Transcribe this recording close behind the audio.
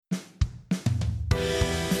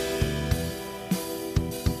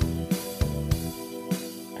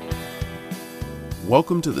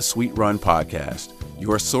Welcome to the Sweet Run Podcast,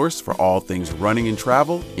 your source for all things running and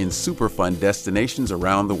travel in super fun destinations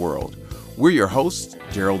around the world. We're your hosts,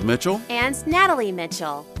 Gerald Mitchell and Natalie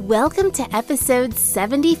Mitchell. Welcome to episode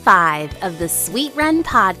 75 of the Sweet Run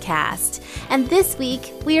Podcast. And this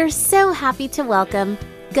week, we are so happy to welcome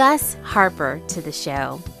Gus Harper to the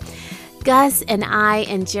show. Gus and I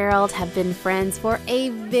and Gerald have been friends for a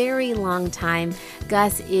very long time.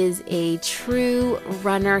 Gus is a true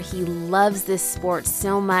runner. He loves this sport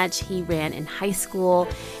so much. He ran in high school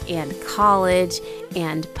and college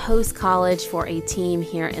and post-college for a team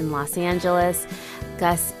here in Los Angeles.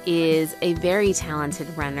 Gus is a very talented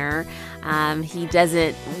runner. He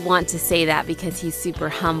doesn't want to say that because he's super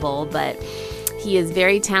humble, but he is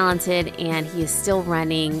very talented and he is still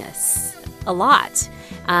running a lot.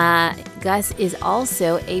 Gus is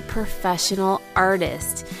also a professional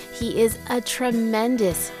artist. He is a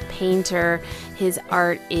tremendous painter. His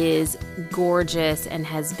art is gorgeous and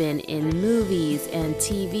has been in movies and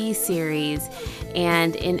TV series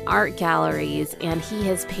and in art galleries, and he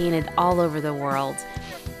has painted all over the world.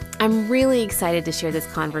 I'm really excited to share this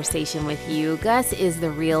conversation with you. Gus is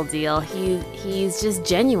the real deal. He's just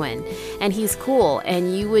genuine and he's cool,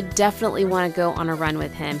 and you would definitely want to go on a run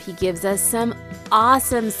with him. He gives us some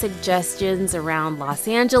awesome suggestions around Los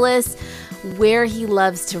Angeles, where he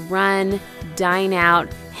loves to run, dine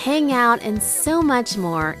out, hang out, and so much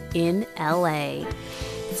more in LA.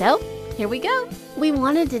 So here we go. We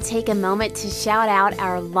wanted to take a moment to shout out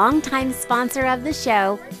our longtime sponsor of the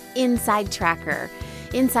show, Inside Tracker.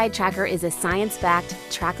 Inside Tracker is a science-backed,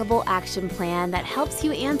 trackable action plan that helps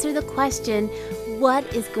you answer the question, what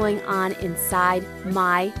is going on inside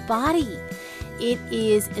my body? It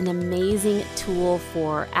is an amazing tool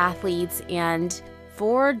for athletes and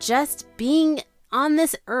for just being on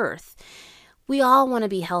this earth. We all want to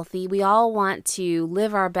be healthy. We all want to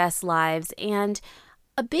live our best lives, and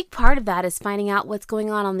a big part of that is finding out what's going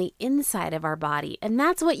on the inside of our body. And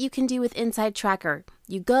that's what you can do with Inside Tracker.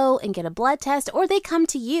 You go and get a blood test, or they come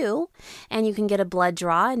to you and you can get a blood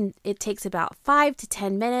draw, and it takes about 5 to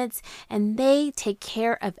 10 minutes, and they take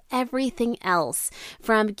care of everything else,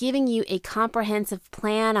 from giving you a comprehensive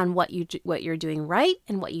plan on what you're doing right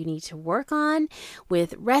and what you need to work on,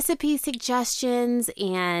 with recipe suggestions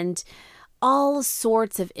and all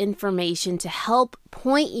sorts of information to help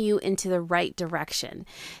point you into the right direction.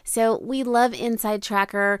 So we love Inside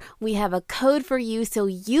Tracker. We have a code for you so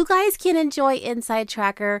you guys can enjoy Inside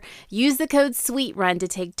Tracker. Use the code SWEETRUN to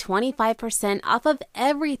take 25% off of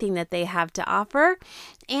everything that they have to offer,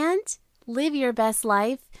 and live your best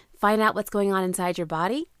life. Find out what's going on inside your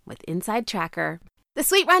body with Inside Tracker. The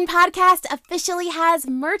Sweet Run Podcast officially has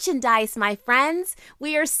merchandise, my friends.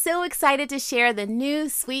 We are so excited to share the new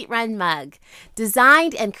Sweet Run mug.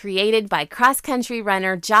 Designed and created by cross-country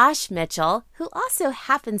runner Josh Mitchell, who also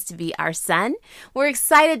happens to be our son. We're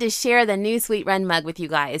excited to share the new Sweet Run mug with you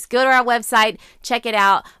guys. Go to our website, check it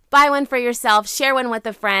out, buy one for yourself, share one with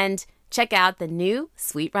a friend. Check out the new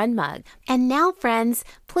Sweet Run mug. And now, friends,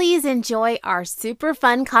 please enjoy our super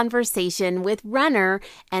fun conversation with runner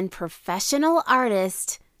and professional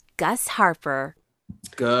artist, Gus Harper.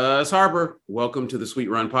 Gus Harper, welcome to the Sweet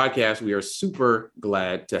Run Podcast. We are super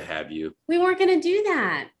glad to have you. We weren't going to do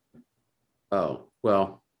that. Oh,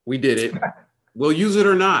 well, we did it. We'll use it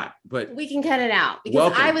or not, but we can cut it out, because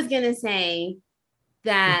welcome. I was going to say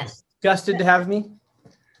that. Disgusted to have me?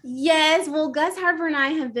 Yes, well, Gus Harper and I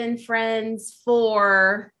have been friends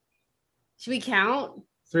for, should we count?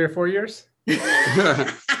 3 or 4 years? 3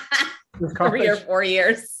 or 4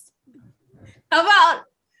 years. How about,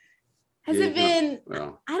 has it been,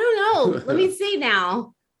 well. I don't know. Let me see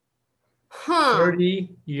now.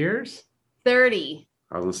 30 years? 30.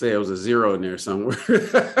 I was going to say it was a 0 in there somewhere.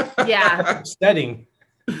 Yeah. Studying.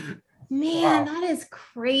 Man, Wow. that is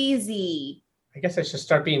crazy. I guess I should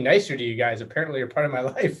start being nicer to you guys. Apparently, you're part of my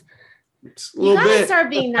life. It's a You little gotta bit. start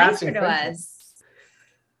being nicer Passing to friendship. us.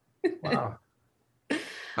 Wow.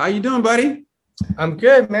 How you doing, buddy? I'm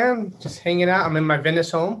good, man. Just hanging out. I'm in my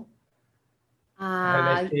Venice home. I had a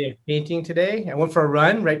nice day of painting today. I went for a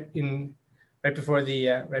run right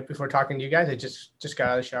before talking to you guys. I just got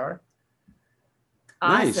out of the shower.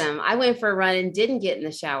 Awesome. Nice. I went for a run and didn't get in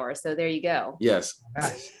the shower. So there you go. Yes.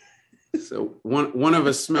 Nice. So one of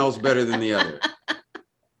us smells better than the other.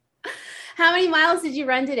 How many miles did you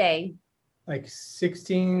run today? Like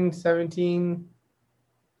 16, 17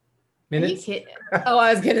 minutes. Are you kidding? Oh,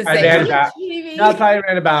 I was going to I say, ran are you about- kidding me? No, I probably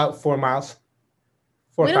ran about 4 miles.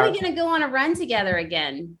 4 or When are 5. we going to go on a run together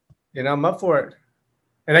again? I'm up for it.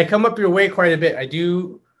 And I come up your way quite a bit. I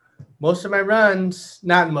do most of my runs,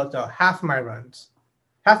 not most though, half my runs.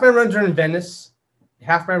 Half my runs are in Venice,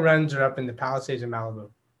 half my runs are up in the Palisades in Malibu.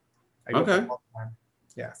 I go Okay. all the time.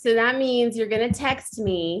 Yeah. So that means you're going to text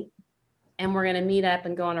me and we're going to meet up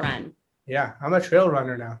and go on a run. Yeah. I'm a trail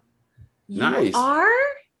runner now. Nice. You are?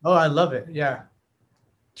 Oh, I love it. Yeah.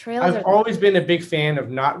 Trails I've are always been a big fan of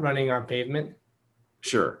not running on pavement,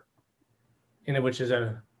 Sure. which is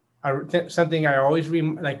something I always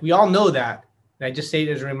like. We all know that. And I just say it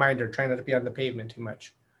as a reminder, try not to be on the pavement too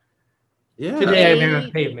much. Yeah. Today I've been on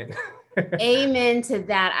the pavement. Amen to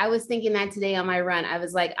that. I was thinking that today on my run. I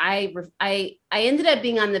was like, I ended up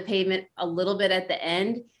being on the pavement a little bit at the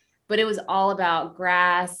end, but it was all about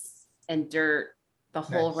grass and dirt the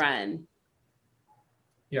whole run.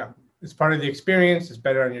 Yeah, it's part of the experience. It's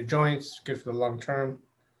better on your joints. Good for the long term.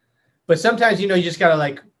 But sometimes, you just gotta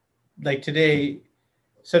like today.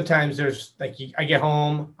 Sometimes there's I get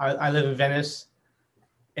home. I live in Venice,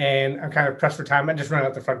 and I'm kind of pressed for time. I just run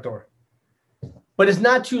out the front door. But it's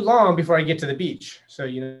not too long before I get to the beach. So,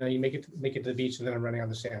 you make it to the beach and then I'm running on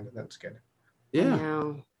the sand. And that's good. Yeah.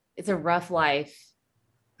 No, it's a rough life.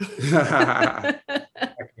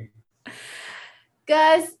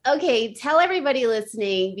 Gus, okay, tell everybody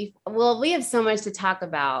listening. Well, we have so much to talk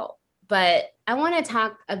about, but I want to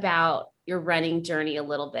talk about your running journey a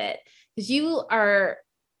little bit because you have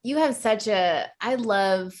I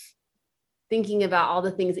love thinking about all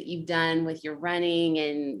the things that you've done with your running,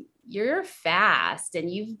 and you're fast and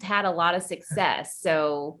you've had a lot of success.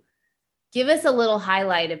 So give us a little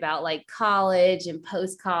highlight about like college and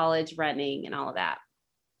post-college running and all of that.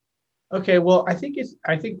 Okay. Well, I think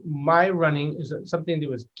my running is something that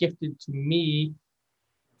was gifted to me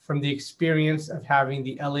from the experience of having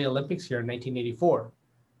the LA Olympics here in 1984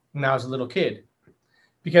 when I was a little kid,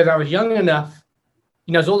 because I was young enough,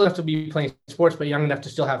 I was old enough to be playing sports, but young enough to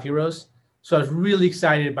still have heroes. So I was really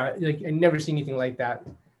excited about it. I never seen anything like that.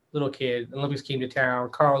 Little kid, the Olympics came to town,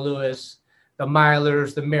 Carl Lewis, the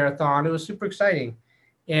milers, the marathon. It was super exciting.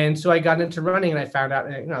 And so I got into running and I found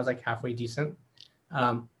out, I was like halfway decent.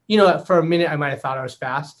 For a minute, I might've thought I was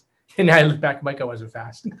fast. And I look back, I'm like, I wasn't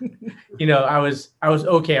fast. I was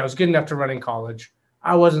okay. I was good enough to run in college.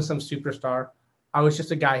 I wasn't some superstar. I was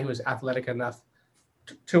just a guy who was athletic enough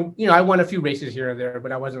to I won a few races here and there,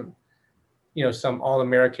 but I wasn't, some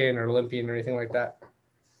All-American or Olympian or anything like that.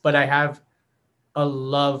 But I have a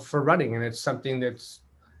love for running, and it's something that's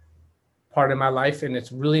part of my life, and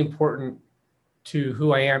it's really important to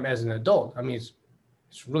who I am as an adult. I mean, it's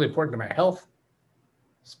really important to my health,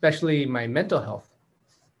 especially my mental health.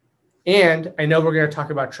 And I know we're going to talk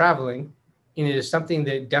about traveling, and it is something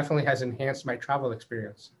that definitely has enhanced my travel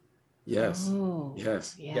experience. Yes. Oh,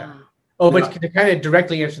 Yes. Yeah. Oh, but to kind of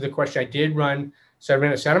directly answer the question, I did run. So I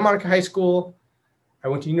ran at Santa Monica High School. I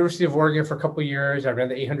went to University of Oregon for a couple of years. I ran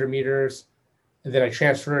the 800 meters. And then I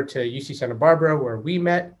transferred to UC Santa Barbara, where we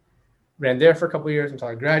met, ran there for a couple of years until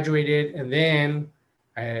I graduated. And then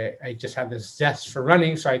I just had this zest for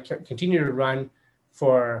running. So I continued to run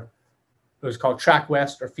for, it was called Track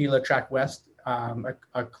West or Fila Track West,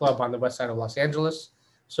 a club on the west side of Los Angeles.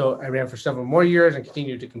 So I ran for several more years and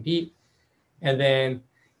continued to compete. And then,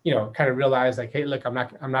 kind of realized like, hey, look, I'm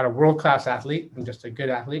not a world-class athlete. I'm just a good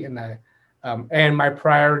athlete. And my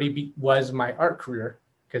priority was my art career,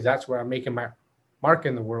 because that's where I'm making my mark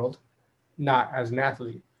in the world, not as an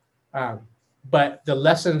athlete. But the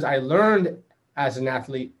lessons I learned as an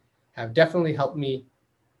athlete have definitely helped me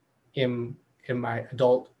in my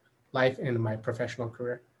adult life and in my professional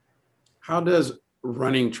career. How does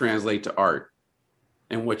running translate to art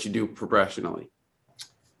and what you do professionally?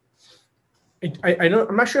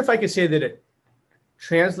 I'm not sure if I could say that it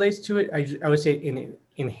translates to it. I would say it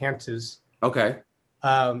enhances. Okay.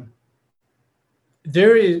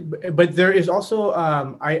 There is also,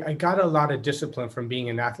 I got a lot of discipline from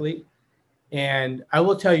being an athlete. And I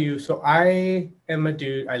will tell you, so I am a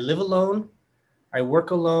dude, I live alone, I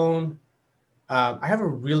work alone. I have a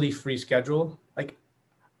really free schedule. Like,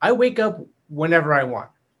 I wake up whenever I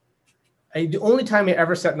want. The only time I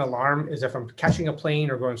ever set an alarm is if I'm catching a plane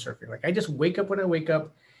or going surfing. Like, I just wake up when I wake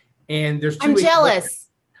up, and there's I'm jealous.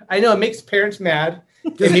 I know it makes parents mad.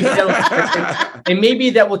 And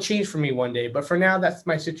maybe that will change for me one day. But for now, that's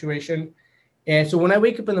my situation. And so when I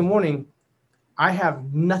wake up in the morning, I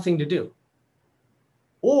have nothing to do.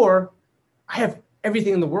 Or I have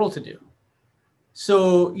everything in the world to do.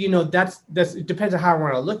 So, that's it depends on how I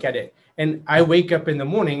want to look at it. And I wake up in the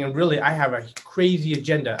morning and really I have a crazy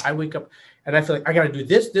agenda. I wake up and I feel like I got to do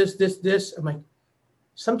this. I'm like,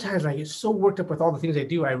 sometimes when I get so worked up with all the things I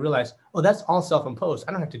do, I realize, oh, that's all self-imposed.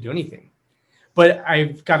 I don't have to do anything. But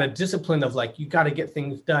I've got a discipline of like, you got to get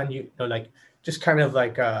things done. Just kind of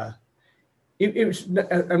like,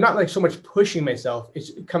 I'm not like so much pushing myself.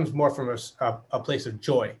 It comes more from a place of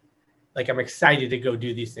joy. Like I'm excited to go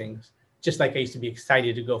do these things, just like I used to be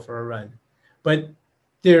excited to go for a run. But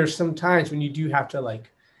there's some times when you do have to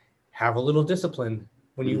like have a little discipline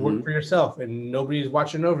when you work for yourself and nobody's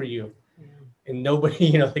watching over you and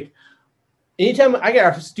nobody, like anytime I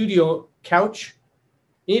get a studio couch,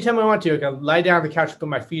 anytime I want to, I can lie down on the couch, put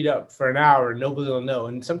my feet up for an hour and nobody will know.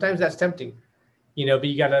 And sometimes that's tempting, but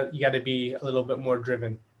you gotta be a little bit more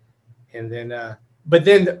driven. And then, but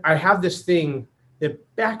then I have this thing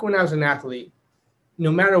that back when I was an athlete,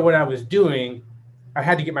 no matter what I was doing, I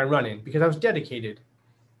had to get my run in because I was dedicated.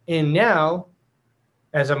 And now,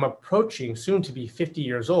 as I'm approaching soon to be 50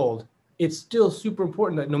 years old, it's still super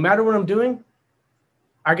important that no matter what I'm doing,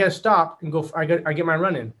 I got to stop and go. I get my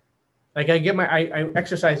run in. Like I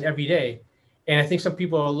exercise every day. And I think some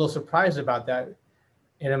people are a little surprised about that.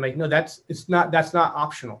 And I'm like, no, that's not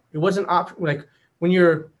optional. It wasn't optional. Like when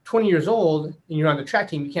you're 20 years old and you're on the track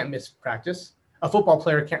team, you can't miss practice. A football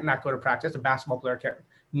player can't not go to practice. A basketball player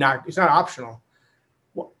it's not optional.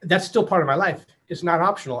 Well, that's still part of my life. It's not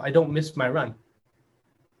optional. I don't miss my run.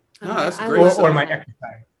 Oh, that's great. Or my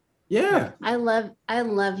exercise. Yeah. I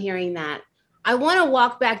love hearing that. I want to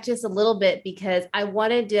walk back just a little bit because I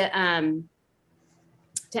wanted to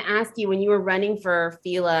ask you, when you were running for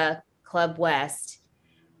Fila Club West,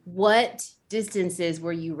 what distances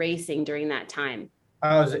were you racing during that time?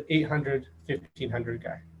 I was an 800, 1500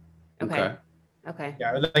 guy. Okay.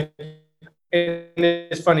 Yeah. Like, and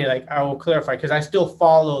it's funny, like I will clarify because I still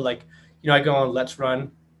follow, like, I go on Let's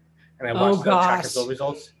Run and I watch the track and field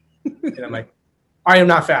results. And I'm like, I am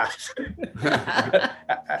not fast.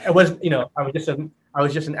 I was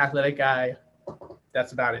just an athletic guy.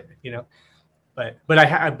 That's about it, But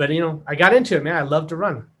I got into it, man. I love to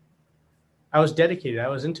run. I was dedicated. I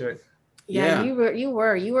was into it. Yeah. You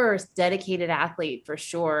were a dedicated athlete for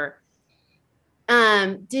sure.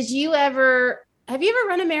 Have you ever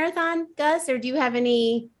run a marathon, Gus, or do you have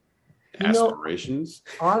any aspirations?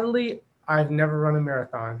 Oddly, I've never run a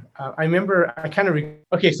marathon. I remember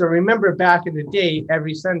remember back in the day,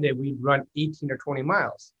 every Sunday we'd run 18 or 20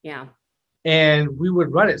 miles. Yeah. And we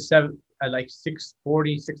would run at 6:40,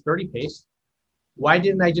 6:30 pace. Why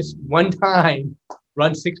didn't I just one time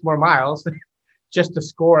run 6 more miles just to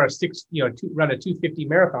score run a 2:50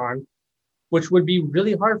 marathon, which would be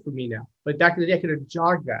really hard for me now. But back in the day, I could have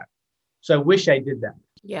jogged that. So I wish I did that.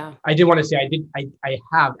 Yeah. I did want to say I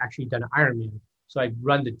have actually done an Ironman. So I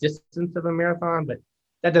run the distance of a marathon, but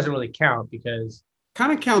that doesn't really count because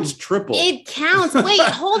kind of counts triple. It counts. Wait,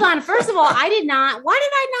 hold on. First of all, I did not. Why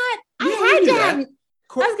did I not? I had to.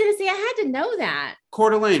 I was going to say I had to know that. Coeur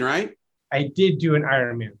d'Alene, right? I did do an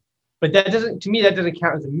Ironman, but that doesn't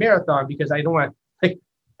count as a marathon because I don't want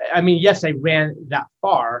yes, I ran that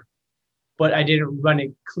far, but I didn't run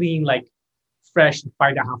it clean, like fresh and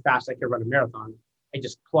find out how fast I could run a marathon. I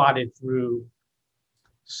just plodded through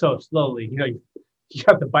so slowly. You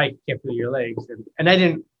got the bike, you can't feel your legs. And I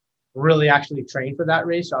didn't really actually train for that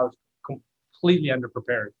race. So I was completely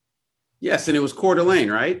underprepared. Yes. And it was Coeur d'Alene,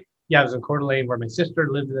 right? Yeah, I was in Coeur d'Alene where my sister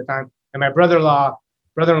lived at the time. And my brother-in-law,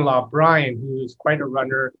 Brian, who is quite a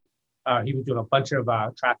runner, he was doing a bunch of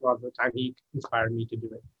triathlons at the time. He inspired me to do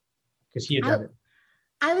it because he had done it.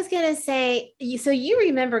 I was going to say, so you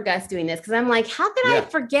remember Gus doing this because I'm like, how could I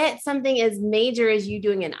forget something as major as you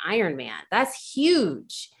doing an Ironman? That's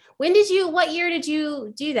huge. What year did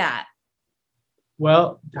you do that?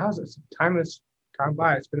 Well, time has gone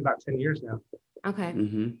by. It's been about 10 years now. Okay.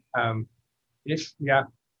 Mm-hmm. Ish. Yeah.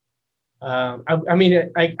 I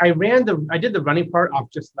did the running part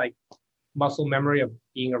off just like muscle memory of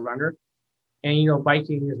being a runner. And,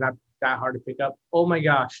 biking is not that hard to pick up. Oh my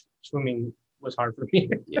gosh. Swimming was hard for me.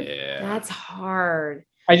 Yeah. That's hard.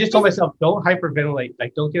 I just told myself, don't hyperventilate.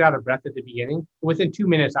 Like, don't get out of breath at the beginning. Within 2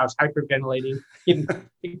 minutes, I was hyperventilating, getting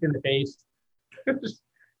kicked in the face.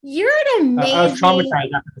 You're an amazing... I was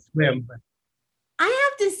traumatized after the swim. But I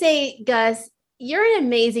have to say, Gus, you're an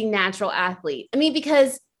amazing natural athlete. I mean,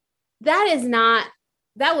 because that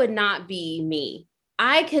would not be me.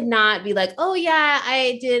 I could not be like, oh yeah,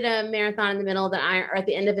 I did a marathon in the middle of or at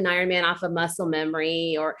the end of an Ironman off of muscle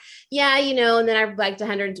memory, or and then I biked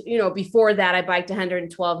 100, before that I biked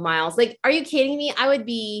 112 miles. Like, are you kidding me? I would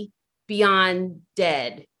be beyond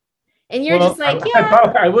dead. And you're just like,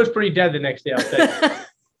 I was pretty dead the next day, I'll say.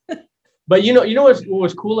 But what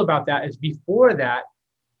was cool about that is before that,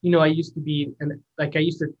 I used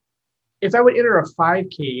to, if I would enter a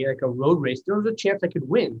 5K, like a road race, there was a chance I could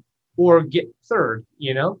win or get third,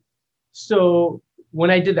 So when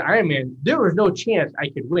I did the Ironman, there was no chance I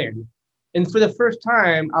could win. And for the first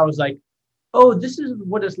time, I was like, oh, this is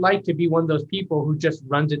what it's like to be one of those people who just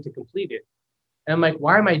runs it to complete it. And I'm like,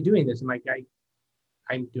 why am I doing this? I'm like,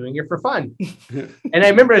 I'm doing it for fun. And I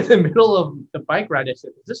remember in the middle of the bike ride, I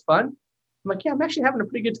said, is this fun? I'm like, yeah, I'm actually having a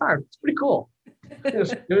pretty good time. It's pretty cool. It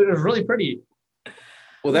was really pretty.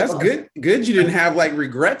 Well, that's good. Good you didn't have like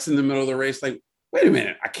regrets in the middle of the race. Like, wait a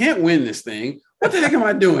minute, I can't win this thing. What the heck am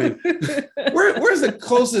I doing? Where's the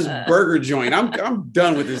closest burger joint? I'm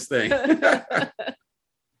done with this thing.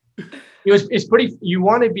 It's pretty. You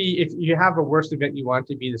want to be, if you have a worst event, you want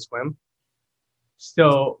to be the swim.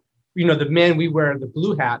 So, the men, we wear the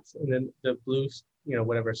blue hats and then the blue,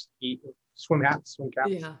 whatever, swim hats, swim caps.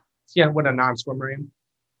 Yeah. Yeah, what a non-swimmer am.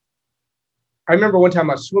 I remember one time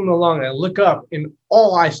I was swimming along and I look up and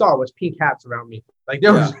all I saw was pink hats around me. Like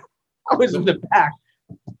I was in the back.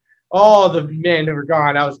 All the men were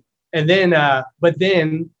gone. But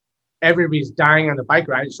then everybody's dying on the bike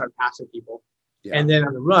ride. I just started passing people. Yeah. And then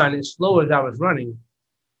on the run, as slow as I was running,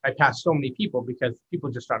 I passed so many people because people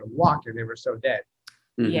just started walking. They were so dead.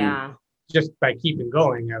 Mm-hmm. Yeah. Just by keeping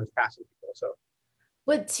going, I was passing people. So.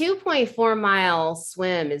 But 2.4 mile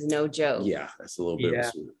swim is no joke. Yeah, that's a little bit of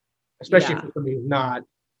a swim. Especially for somebody who's not,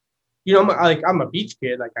 I'm a beach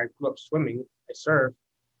kid. Like I grew up swimming, I surf,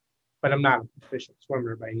 but I'm not a proficient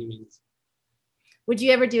swimmer by any means. Would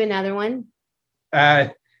you ever do another one?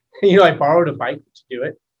 I borrowed a bike to do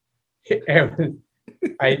it. And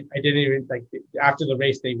I didn't even after the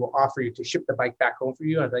race, they will offer you to ship the bike back home for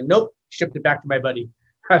you. I was like, nope, shipped it back to my buddy.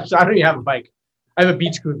 So I don't even have a bike. I have a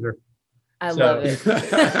beach cruiser. I love it.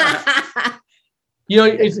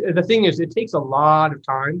 The thing is, it takes a lot of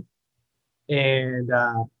time. And,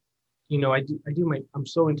 I'm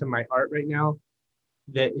so into my art right now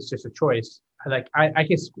that it's just a choice. I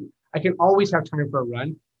can always have time for a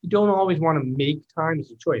run. You don't always want to make time.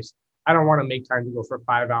 It's a choice. I don't want to make time to go for a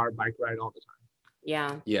 5-hour bike ride all the time.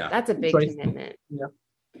 Yeah. Yeah. That's a big commitment. Yeah.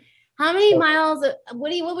 How many miles,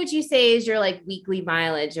 what would you say is your weekly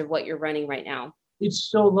mileage of what you're running right now? It's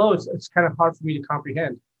so low. It's kind of hard for me to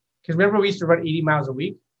comprehend. Because remember, we used to run 80 miles a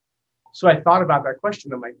week. So I thought about that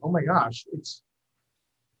question. I'm like, oh my gosh, it's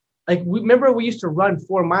like, remember we used to run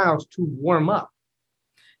 4 miles to warm up.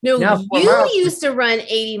 No, you used to run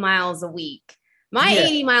 80 miles a week. My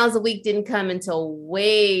 80 miles a week didn't come until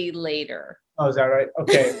way later. Oh, is that right?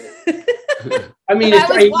 Okay. I mean, I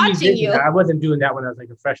was watching you. I wasn't doing that when I was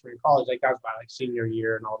a freshman in college. That was my senior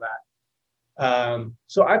year and all that.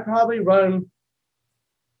 So I probably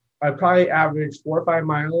average 4 or 5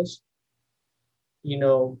 miles,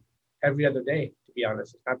 every other day, to be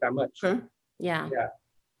honest. It's not that much. Okay. Yeah.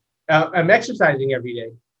 Yeah. I'm exercising every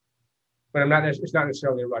day, but it's not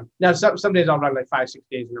necessarily a run. Now, some days I'll run 5-6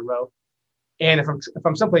 days in a row. And if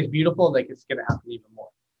I'm someplace beautiful, it's going to happen even more.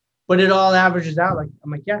 But it all averages out.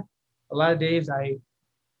 I'm like, yeah, a lot of days I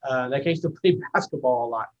used to play basketball a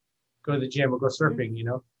lot, go to the gym or go surfing,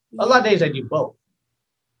 A lot of days I do both.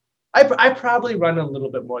 I probably run a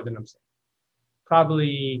little bit more than I'm saying.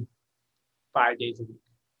 Probably 5 days a week.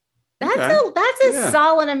 That's a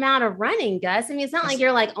solid amount of running, Gus. I mean, it's not like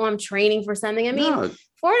you're like, oh, I'm training for something. I mean,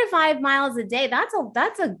 4 to 5 miles a day.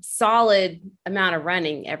 That's a solid amount of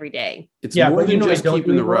running every day. It's more than just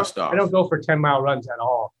keeping the rust off. I don't go for 10-mile runs at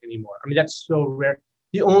all anymore. I mean, that's so rare.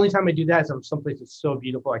 The only time I do that is I'm someplace that's so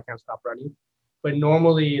beautiful I can't stop running. But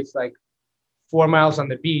normally it's 4 miles on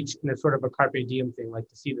the beach, and it's sort of a carpe diem thing,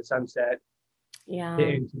 to see the sunset. Yeah.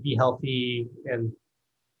 And to be healthy and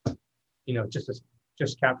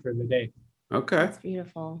just capturing the day. Okay. That's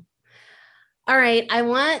beautiful. All right. We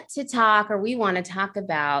want to talk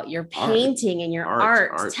about your painting and your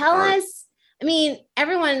art. Tell us, I mean,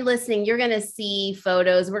 everyone listening, you're going to see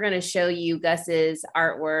photos. We're going to show you Gus's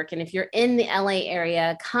artwork. And if you're in the LA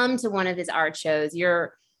area, come to one of his art shows.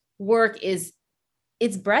 Your work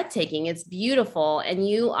it's breathtaking. It's beautiful. And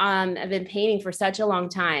you have been painting for such a long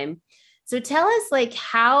time. So tell us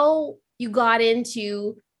how you got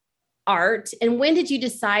into art and when did you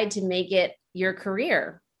decide to make it your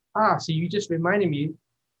career? So you just reminded me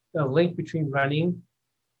the link between running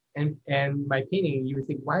and my painting. You would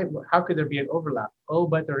think, how could there be an overlap? Oh,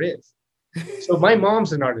 but there is. So my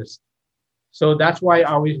mom's an artist. So that's why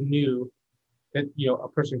I always knew that, a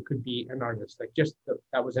person could be an artist.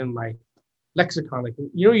 That was in my lexicon.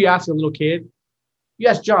 You ask a little kid, you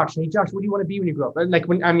ask Josh, hey Josh, what do you want to be when you grow up?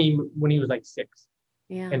 When he was 6.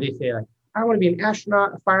 Yeah. And they say I want to be an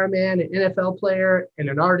astronaut, a fireman, an NFL player, and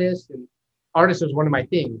an artist. And artist was one of my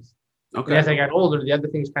things. Okay. And as I got older, the other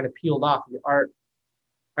things kind of peeled off. The art,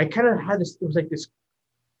 I kind of had this. It was this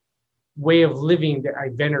way of living that I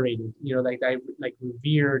venerated. I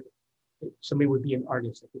revered. Somebody would be an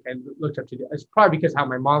artist. I think I looked up to. It's probably because how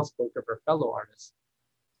my mom spoke of her fellow artists.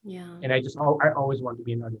 Yeah. And I always wanted to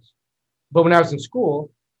be an artist. But when I was in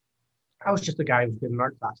school, I was just a guy who was good in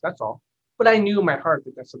art class. That's all. But I knew in my heart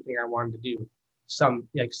that that's something I wanted to do.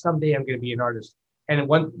 Someday I'm going to be an artist. And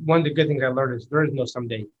one of the good things I learned is there is no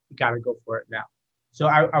someday. You got to go for it now. So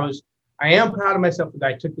I am proud of myself that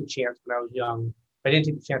I took the chance when I was young. If I didn't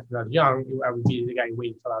take the chance when I was young, I would be the guy who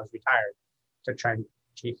waited until I was retired to try and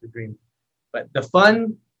chase the dream. But the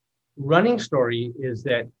fun running story is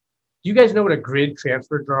that, do you guys know what a grid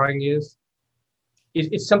transfer drawing is?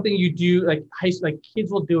 It's something you do, like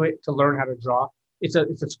kids will do it to learn how to draw. It's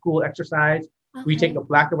a school exercise. Okay. We take a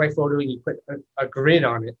black and white photo and you put a grid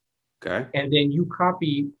on it. Okay. And then you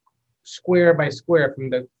copy square by square from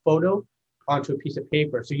the photo onto a piece of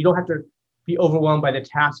paper. So you don't have to be overwhelmed by the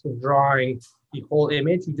task of drawing the whole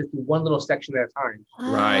image. You just do one little section at a time.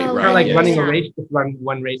 Right. Kind of like running a race, just run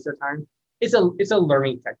one race at a time. It's a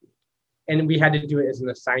learning technique. And we had to do it as an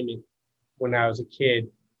assignment when I was a kid.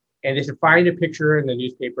 And they said, find a picture in the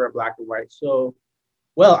newspaper of black and white. So,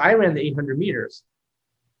 well, I ran the 800 meters.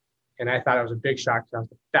 And I thought I was a big shot because I was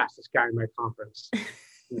the fastest guy in my conference.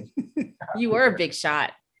 You were a big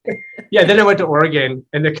shot. Yeah, then I went to Oregon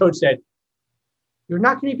and the coach said, you're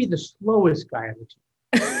not going to be the slowest guy on the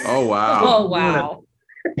team. Oh, wow. Oh, wow.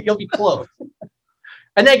 You'll be close.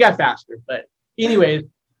 And then I got faster. But anyways,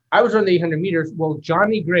 I was running the 800 meters. Well,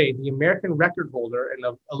 Johnny Gray, the American record holder and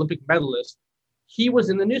the Olympic medalist, he was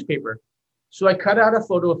in the newspaper. So I cut out a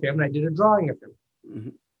photo of him and I did a drawing of him. Mm-hmm.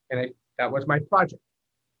 And that was my project.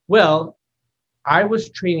 Well, I was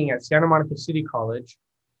training at Santa Monica City College,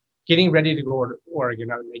 getting ready to go to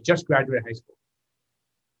Oregon. I just graduated high school.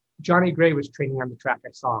 Johnny Gray was training on the track. I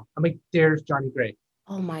saw him. I'm like, there's Johnny Gray.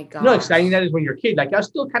 Oh my God. You know how exciting that is when you're a kid. Like I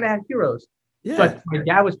still kind of had heroes. Yeah. But my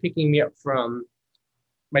dad was picking me up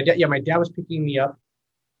my dad was picking me up.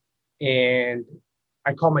 And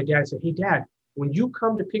I called my dad and said, hey, Dad, when you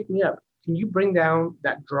come to pick me up, can you bring down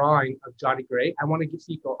that drawing of Johnny Gray? I want to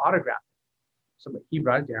see your autograph. So he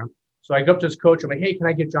brought it down. So I go up to his coach. I'm like, hey, can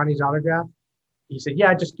I get Johnny's autograph? He said,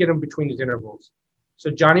 yeah, just get him between his intervals. So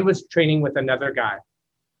Johnny was training with another guy.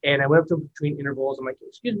 And I went up to him between intervals. I'm like,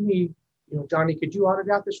 excuse me, Johnny, could you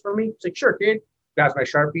autograph this for me? He's like, sure, kid. Grabs my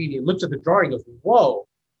Sharpie. And he looks at the drawing and goes, whoa.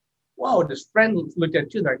 His friend looked at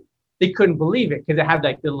it too. They couldn't believe it because it had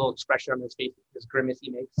like the little expression on his face, this grimace he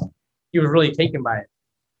makes. He was really taken by it.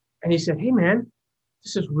 And he said, hey, man,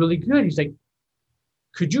 this is really good. He's like,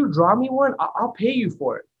 could you draw me one? I'll pay you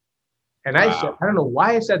for it. And I said, I don't know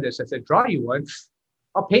why I said this. I said, draw you one.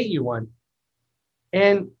 I'll pay you one.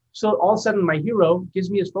 And so all of a sudden my hero gives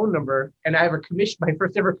me his phone number and I have a commission. My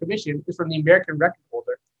first ever commission is from the American record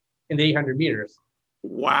holder in the 800 meters.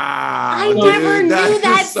 Wow. I never knew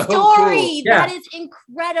that story. Cool. Yeah. That is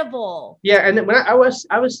incredible. Yeah. And then when I was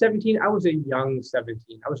 17, I was a young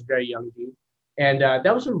 17. I was a very young dude. And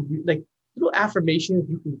that was little affirmations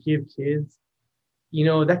you can give kids.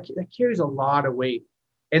 That carries a lot of weight.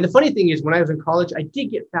 And the funny thing is when I was in college, I did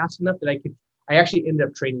get fast enough that I actually ended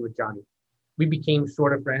up training with Johnny. We became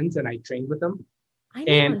sort of friends and I trained with him.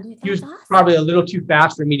 And he was probably a little too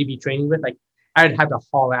fast for me to be training with. Like I'd have to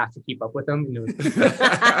haul ass to keep up with him.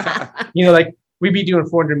 Like we'd be doing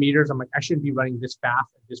 400 meters. I'm like, I shouldn't be running this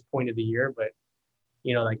fast at this point of the year. But,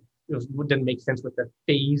 it didn't make sense with the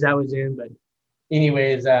phase I was in. But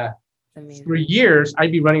anyways, for years,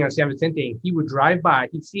 I'd be running on San Vicente. He would drive by.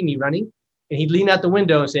 He'd see me running. And he'd lean out the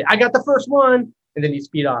window and say, I got the first one. And then he'd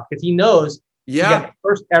speed off because he knows he got the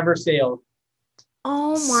first ever sale.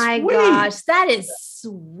 Oh my gosh. That is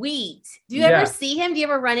sweet. Do you ever see him? Do you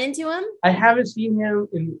ever run into him? I haven't seen him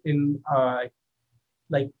in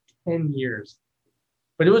like 10 years.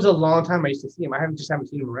 But it was a long time I used to see him. I haven't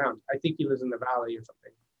seen him around. I think he lives in the valley or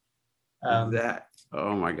something.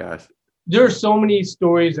 Oh my gosh. There are so many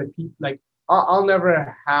stories that people I'll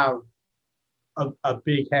never have a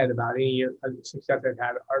big head about any success I've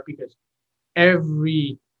had at art because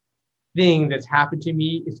everything that's happened to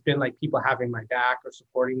me, it's been like people having my back or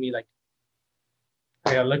supporting me. Like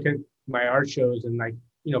I look at my art shows and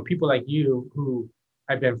people like you who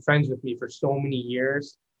have been friends with me for so many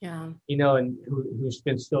years. Yeah. And who's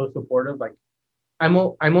been so supportive. Like I'm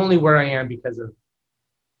only where I am because of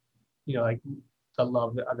the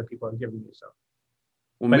love that other people have given me. So.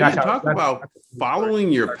 Well, man, talk about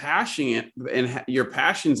following your passion and your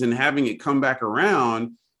passions and having it come back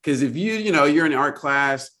around. Because if you're in art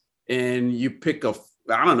class and you pick a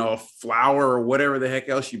flower or whatever the heck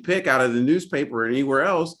else you pick out of the newspaper or anywhere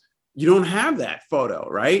else, you don't have that photo,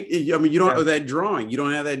 right? I mean, you don't have that drawing. You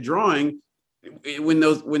don't have that drawing when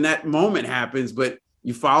that moment happens. But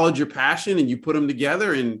you followed your passion and you put them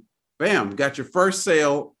together, and bam, got your first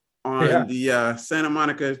sale on the Santa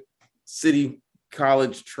Monica City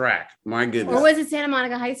college track. My goodness. Or was it Santa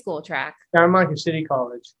Monica High School track? Santa Monica City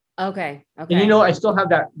College. Okay. And I still have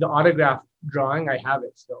the autograph drawing. I have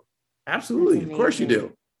it still. Absolutely. Of course you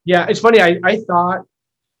do. Yeah, it's funny. I thought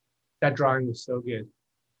that drawing was so good.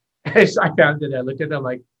 I found it. I looked at it. I'm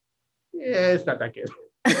like, yeah, it's not that good.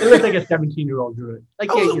 It looked like a 17-year-old drew it.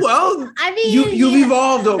 Like, well, I mean, you've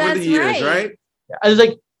evolved over the years, right? Yeah, I was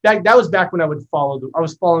like, that was back when I was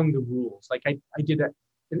following the rules. Like I did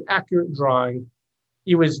an accurate drawing.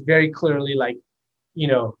 It was very clearly like,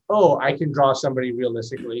 I can draw somebody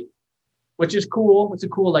realistically, which is cool. It's a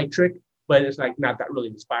cool like trick, but it's like not that really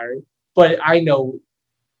inspiring. But I know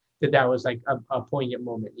that was like a poignant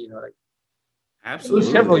moment, like. Absolutely. It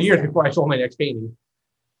was several years before I sold my next painting.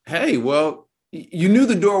 Hey, well, you knew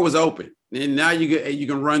the door was open, and now you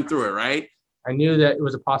can run through it, right? I knew that it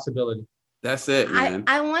was a possibility. That's it, man.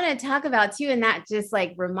 I want to talk about too, and that just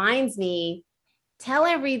like reminds me, tell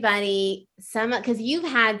everybody because you've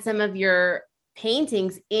had some of your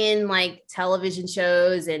paintings in like television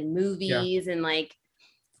shows and movies, and like,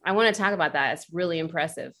 I want to talk about that. It's really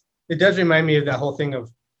impressive. It does remind me of that whole thing of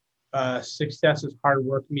success is hard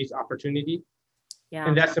work meets opportunity. Yeah.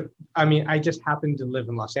 And I just happen to live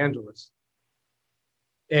in Los Angeles.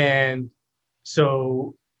 And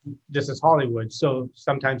so this is Hollywood. So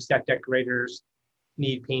sometimes set decorators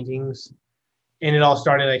need paintings. And it all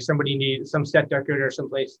started like some set decorator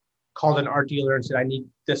someplace called an art dealer and said, I need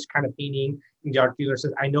this kind of painting. And the art dealer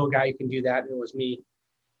says, I know a guy who can do that. And it was me.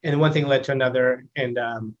 And one thing led to another. And,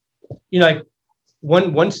 like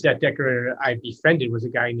one set decorator I befriended was a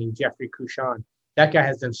guy named Jeffrey Couchon. That guy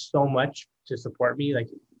has done so much to support me. Like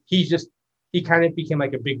he kind of became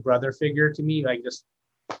like a big brother figure to me. Like just,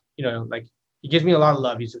 like he gives me a lot of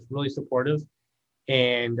love. He's just really supportive.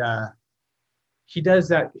 And he does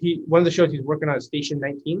that. One of the shows he's working on is Station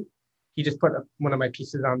 19. He just put one of my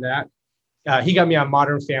pieces on that. He got me on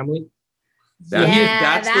Modern Family.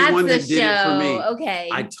 That's the one that did it for me. Okay.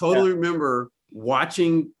 I totally remember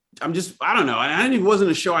watching. I don't know. It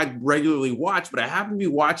wasn't a show I regularly watched, but I happened to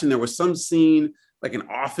be watching. There was some scene like an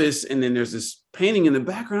office, and then there's this painting in the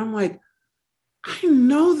background. I'm like, I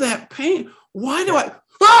know that paint. Why do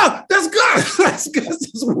that's good. That's good.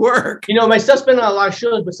 This work. My stuff's been on a lot of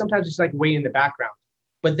shows, but sometimes it's like way in the background.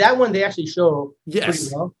 But that one they actually show pretty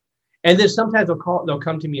well. And then sometimes they'll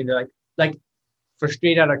come to me and they're like for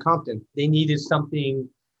Straight Outta Compton, they needed something.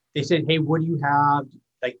 They said, hey, what do you have?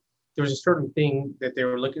 Like there was a certain thing that they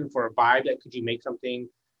were looking for, a vibe that could you make something?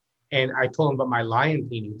 And I told them about my lion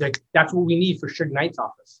painting. Like that's what we need for Suge Knight's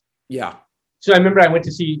office. Yeah. So I remember I went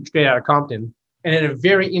to see Straight Outta Compton, and at a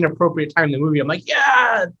very inappropriate time in the movie, I'm like,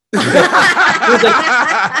 yeah.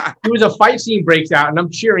 It was a fight scene breaks out, and I'm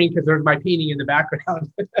cheering because there's my painting in the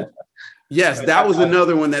background. Yes, that was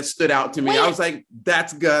another one that stood out to me. I was like,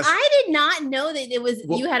 that's Gus. I did not know that it was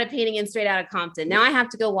you had a painting in Straight Outta Compton. Now I have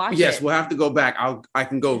to go watch it. Yes, we'll have to go back. I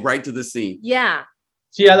can go right to the scene. Yeah.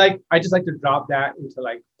 See, I just like to drop that into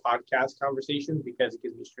like podcast conversations because it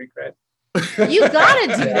gives me street cred. You gotta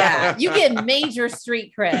do that. You get major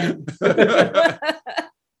street cred.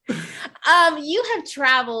 You have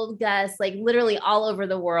traveled, Gus, like literally all over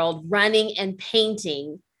the world, running and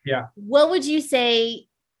painting. Yeah. What would you say?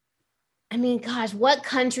 I mean, gosh, what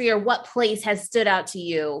country or what place has stood out to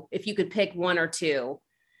you, if you could pick one or two,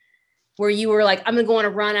 where you were like, I'm gonna go on a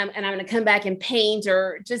run and I'm gonna come back and paint,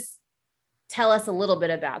 or just tell us a little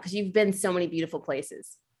bit about, because you've been so many beautiful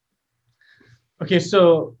places. Okay,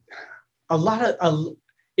 so a lot of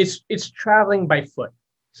it's traveling by foot.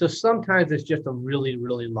 So sometimes it's just a really,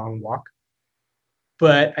 really long walk.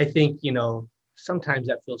 But I think, sometimes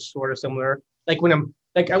that feels sort of similar. Like when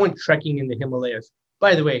I went trekking in the Himalayas.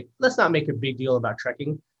 By the way, let's not make a big deal about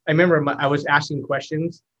trekking. I remember I was asking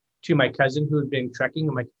questions to my cousin who had been trekking.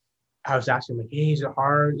 I was asking him, like, hey, is it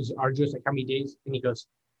hard? Is it arduous? Like how many days? And he goes,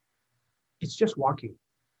 it's just walking.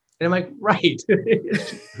 And I'm like, right.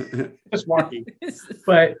 Just walking.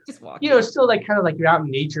 But, just walking. It's still like kind of like you're out in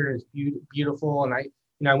nature and it's beautiful. And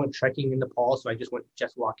I went trekking in Nepal, so I just went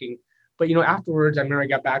just walking. But, afterwards, I remember I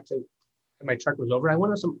got back to, my trek was over. I went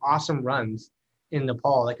on some awesome runs in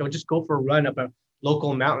Nepal. Like I would just go for a run up a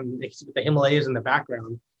local mountain with the Himalayas in the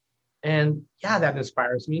background. And yeah, that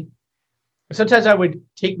inspires me. Sometimes I would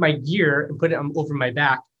take my gear and put it over my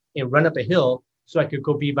back and run up a hill so I could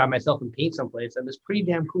go be by myself and paint someplace. And it's pretty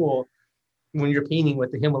damn cool when you're painting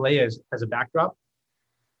with the Himalayas as a backdrop.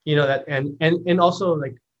 That and also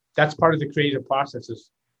like that's part of the creative process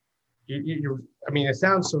is you're it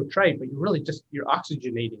sounds so trite, but you're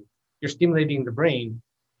oxygenating, you're stimulating the brain,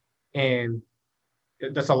 and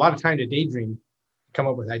that's a lot of time to daydream, come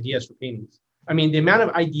up with ideas for paintings. The amount of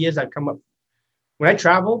ideas I've come up when I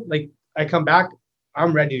travel, like I come back,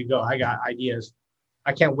 I'm ready to go. I got ideas.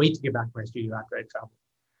 I can't wait to get back to my studio after I travel.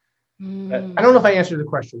 I don't know if I answered the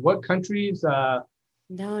question. What countries? No.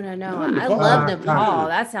 I Nepal. love Nepal.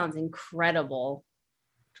 That sounds incredible.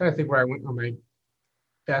 I'm trying to think where I went on my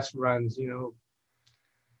best runs.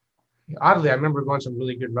 Oddly, I remember going some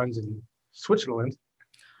really good runs in Switzerland.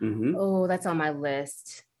 Mm-hmm. Oh, that's on my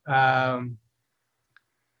list. Some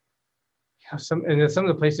of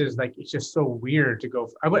the places, like, it's just so weird to go.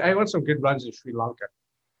 I went some good runs in Sri Lanka.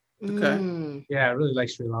 Okay. Yeah, I really like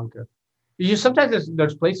Sri Lanka. Sometimes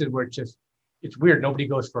there's places where it's weird. Nobody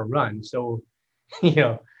goes for a run. So,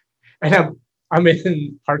 and I'm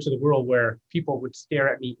in parts of the world where people would stare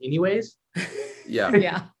at me anyways. Yeah.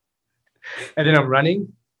 Yeah. And then I'm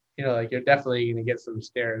running, like, you're definitely going to get some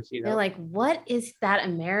stares, They're like, what is that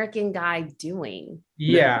American guy doing?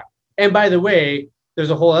 Yeah. And by the way, there's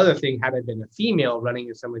a whole other thing. Had I been a female running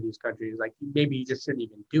in some of these countries, like, maybe you just shouldn't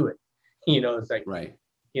even do it. It's like, right.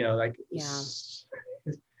 Like, Yeah.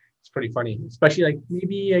 It's pretty funny, especially like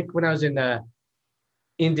maybe like when I was in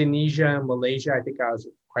Indonesia and Malaysia. I think I was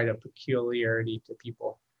quite a peculiarity to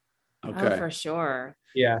people. Okay. Oh, for sure.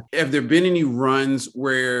 Yeah. Have there been any runs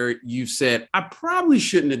where you said, I probably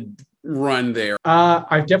shouldn't have run there?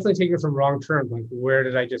 I've definitely taken some wrong turns. Like, where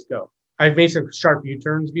did I just go? I've made some sharp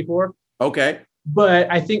U-turns before. Okay. But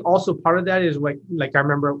I think also part of that is like I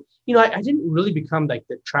remember, I didn't really become like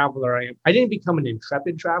the traveler I am. I didn't become an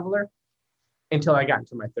intrepid traveler until I got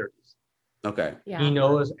into my 30s. Okay. Yeah.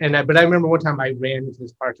 But I remember one time I ran into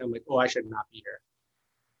this park and I'm like, oh, I should not be here.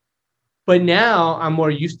 But now I'm more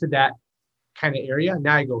used to that kind of area.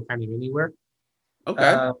 Now I go kind of anywhere.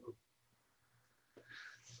 Okay.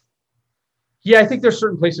 Yeah, I think there's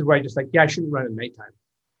certain places where I just like, I shouldn't run at nighttime.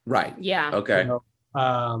 Right. Yeah. Okay.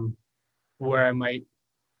 Where I might,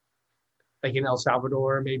 like in El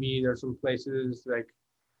Salvador, maybe there's some places like,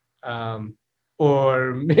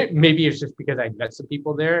 or maybe it's just because I met some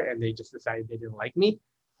people there and they just decided they didn't like me.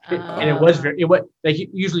 And it was like,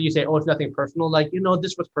 usually you say, oh, it's nothing personal. Like,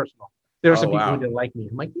 this was personal. There were some people who didn't like me.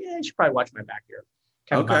 I'm like, yeah, I should probably watch my back here.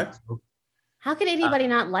 Okay. How could anybody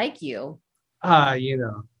not like you?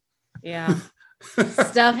 Yeah.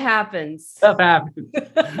 Stuff happens.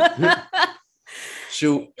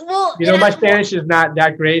 Shoot. Well, my Spanish is not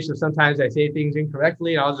that great, so sometimes I say things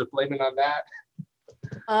incorrectly, and I'll just blame it on that.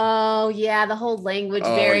 Oh yeah, the whole language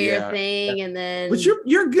barrier thing, and then. But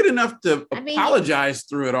you're good enough to apologize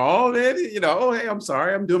through it all, man. Oh, hey, I'm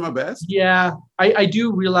sorry, I'm doing my best. Yeah, I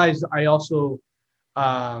do realize. I also,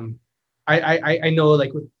 I know,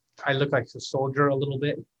 like, I look like a soldier a little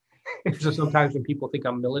bit. So sometimes when people think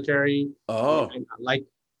I'm military, I like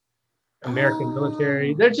American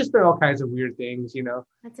military. There's just been all kinds of weird things,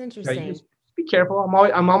 That's interesting. Just be careful.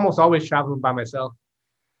 I'm almost always traveling by myself.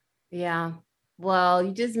 Yeah. Well,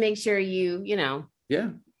 you just make sure you Yeah.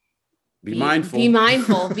 Be mindful. Be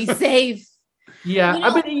mindful. Be safe. Yeah.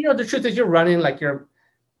 The truth is you're running like you're,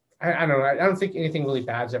 I don't know. I don't think anything really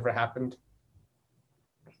bad's ever happened.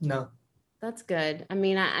 No. That's good. I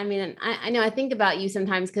mean, I know I think about you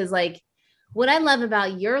sometimes because, like, what I love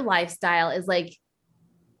about your lifestyle is, like,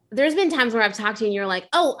 there's been times where I've talked to you and you're like,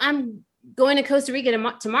 oh, I'm going to Costa Rica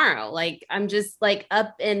tomorrow. Like, I'm just like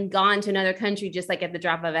up and gone to another country, just like at the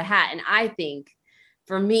drop of a hat. And I think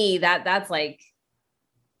for me, that's like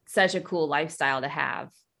such a cool lifestyle to have.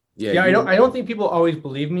 Yeah. I don't think people always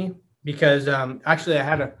believe me because actually I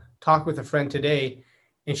had a talk with a friend today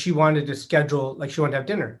and she wanted to schedule, like, she wanted to have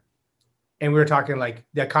dinner. And we were talking like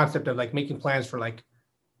the concept of like making plans for like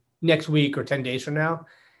next week or 10 days from now.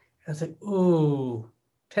 And I was like, ooh,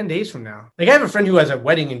 10 days from now. Like, I have a friend who has a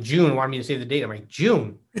wedding in June, wanted me to say the date. I'm like,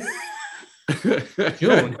 June.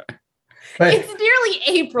 June. But it's nearly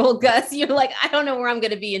April, Gus. You're like, I don't know where I'm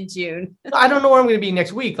going to be in June. I don't know where I'm going to be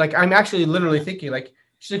next week. Like, I'm actually literally thinking, like,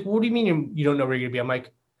 she's like, what do you mean you don't know where you're going to be? I'm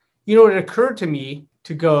like, it occurred to me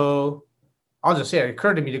to go, I'll just say it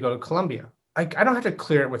occurred to me to go to Colombia. I don't have to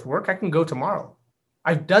clear it with work. I can go tomorrow.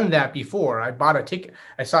 I've done that before. I bought a ticket.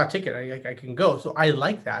 I saw a ticket. I can go. So I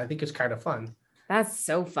like that. I think it's kind of fun. That's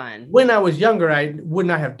so fun. When I was younger, I would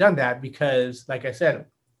not have done that because, like I said,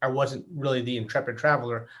 I wasn't really the intrepid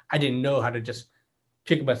traveler. I didn't know how to just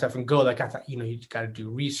pick up my stuff and go. Like, I thought, you got to do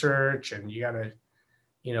research and you got to,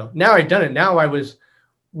 now I've done it. Now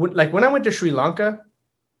like when I went to Sri Lanka,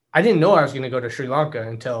 I didn't know I was going to go to Sri Lanka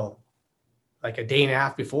until like a day and a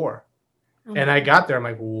half before. Oh. And I got there. I'm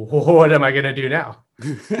like, what am I going to do now?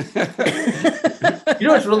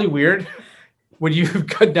 What's really weird? When you've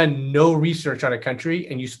done no research on a country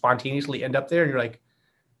and you spontaneously end up there and you're like,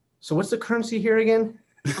 so what's the currency here again?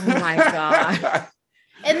 Oh my God.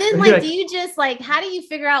 And then like, do you just like, how do you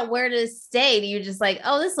figure out where to stay? Do you just like,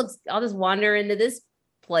 oh, this looks, I'll just wander into this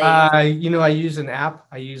place? I use an app.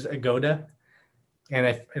 I use Agoda, and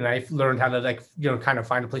I learned how to like, kind of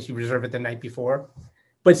find a place you reserve it the night before.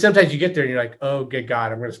 But sometimes you get there and you're like, oh, good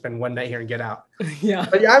God, I'm going to spend one night here and get out. Yeah.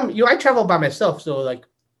 But I travel by myself. So like,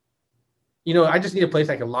 I just need a place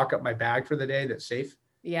I can lock up my bag for the day that's safe.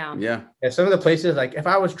 Yeah. Yeah. And some of the places, like if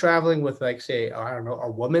I was traveling with like, say, I don't know,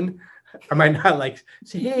 a woman, I might not like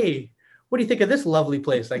say, hey, what do you think of this lovely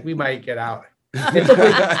place? Like we might get out.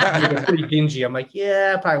 It's pretty dingy. I'm like,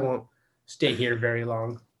 yeah, I probably won't stay here very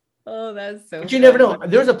long. Oh, that's so. But you never know.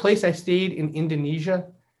 There was a place I stayed in Indonesia.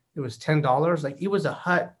 It was $10. Like it was a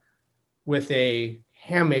hut with a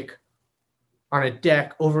hammock on a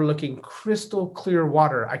deck overlooking crystal clear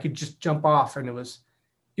water. I could just jump off, and it was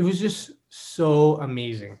just so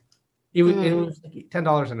amazing. It was like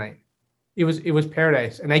 $10 a night. It was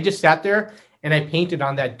paradise. And I just sat there and I painted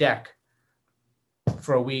on that deck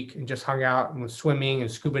for a week and just hung out and was swimming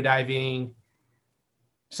and scuba diving.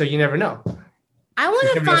 So you never know. I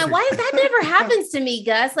want to find why that never happens to me,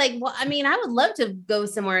 Gus. Like, well, I mean, I would love to go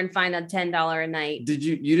somewhere and find a $10 a night.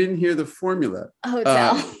 You didn't hear the formula? A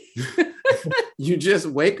hotel. You just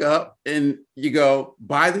wake up and you go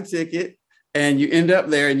buy the ticket and you end up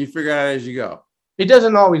there and you figure out as you go. It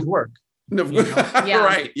doesn't always work. No, yeah.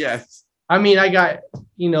 Right. Yes. I mean, I got,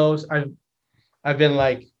 I've been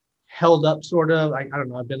like held up sort of, like, I don't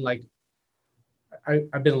know. I've been like,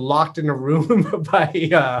 I've been locked in a room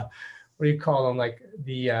by, what do you call them? Like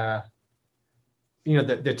the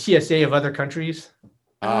TSA of other countries.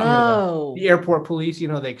 The airport police,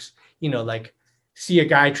 like see a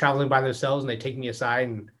guy traveling by themselves and they take me aside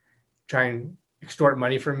and try and extort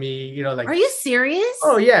money from me, like. Are you serious?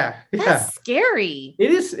 Oh yeah. That's scary.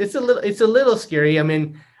 It is. It's a little scary. I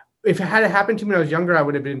mean, if it had happened to me when I was younger, I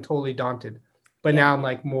would have been totally daunted. But now I'm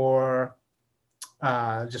like more,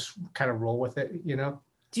 just kind of roll with it,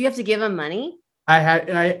 Do you have to give them money?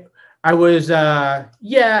 I greased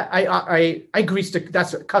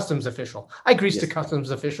that's a customs official. I greased a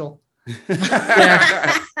customs official.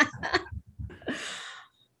 Yeah.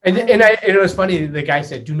 And it was funny. The guy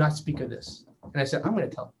said, "Do not speak of this." And I said, "I'm going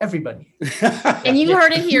to tell everybody." And you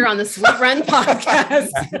heard it here on the Sweet Run podcast.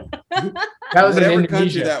 That was whatever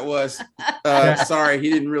country that was. Sorry, he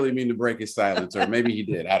didn't really mean to break his silence, or maybe he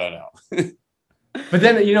did. I don't know. But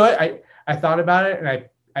then you know what? I thought about it, and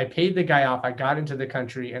I paid the guy off. I got into the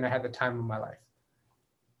country, and I had the time of my life.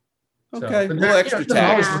 Okay, so, a little extra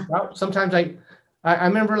tax. Sometimes I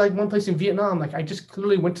remember like one place in Vietnam, like I just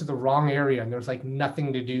clearly went to the wrong area, and there was like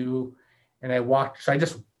nothing to do, and I walked. So I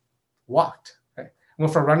just walked. I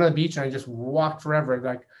went for a run on the beach, and I just walked forever.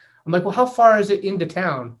 Like I'm like, well, how far is it into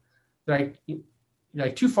town? They're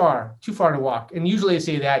like too far to walk. And usually they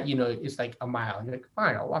say that it's like a mile. And you're like,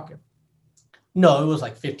 fine, I'll walk it. No, it was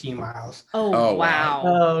like 15 miles. Oh wow.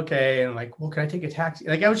 Oh, okay. And I'm like, well, can I take a taxi?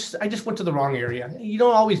 Like I just went to the wrong area. You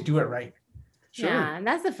don't always do it right. Sure. Yeah, and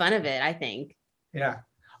that's the fun of it, I think. Yeah.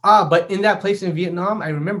 But in that place in Vietnam, I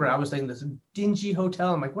remember I was like in this dingy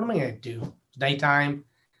hotel. I'm like, what am I gonna do? It's nighttime.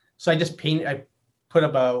 So I put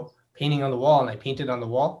up a painting on the wall and I painted on the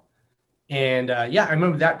wall. And I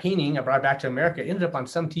remember that painting I brought back to America. It ended up on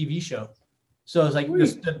some TV show. So it was like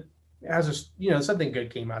something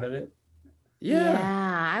good came out of it.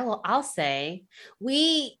 Yeah, I'll say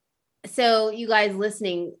so you guys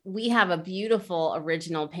listening, we have a beautiful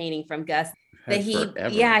original painting from Gus that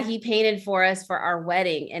he painted for us for our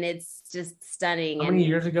wedding, and it's just stunning. How many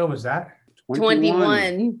years ago was that?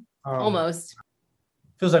 21 almost.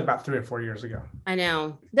 Feels like about 3 or 4 years ago. I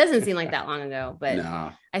know. Doesn't seem like that long ago, but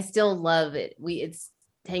no. I still love it. It's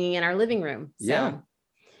hanging in our living room. So.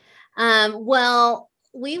 Yeah. Well,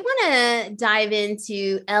 we want to dive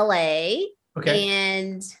into LA. Okay.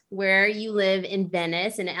 And where you live in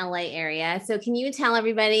Venice, in the LA area. So can you tell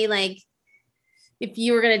everybody, like, if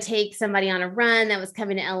you were going to take somebody on a run that was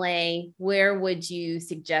coming to LA, where would you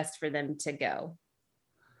suggest for them to go?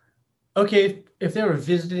 Okay. If they were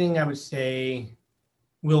visiting, I would say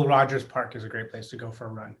Will Rogers Park is a great place to go for a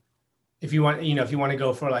run. If you want to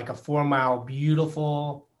go for like a 4-mile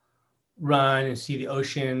beautiful run and see the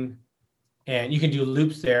ocean, and you can do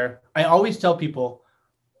loops there. I always tell people,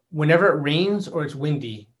 whenever it rains or it's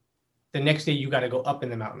windy, the next day you got to go up in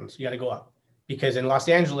the mountains. You got to go up, because in Los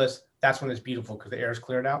Angeles, that's when it's beautiful because the air is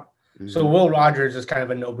cleared out. Mm-hmm. So Will Rogers is kind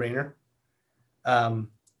of a no-brainer.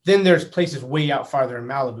 Then there's places way out farther in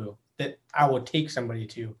Malibu that I will take somebody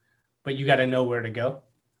to, but you got to know where to go.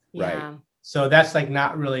 Yeah. Right. So that's like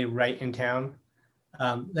not really right in town.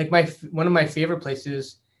 Like one of my favorite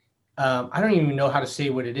places, I don't even know how to say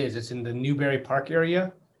what it is. It's in the Newbury Park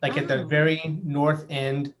area. like at the very north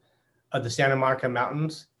end of the Santa Monica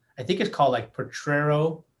Mountains. I think it's called like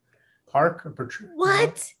Potrero Park or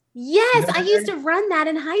What? Yes, I used to run that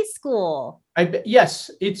in high school.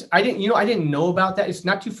 Yes, I didn't know about that. It's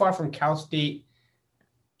not too far from Cal State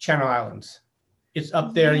Channel Islands. It's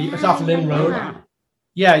up there. It's off Lynn Road.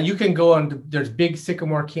 Yeah, you can go on. There's Big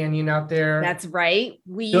Sycamore Canyon out there. That's right.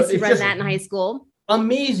 We used to run that in high school.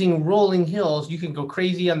 Amazing rolling hills. You can go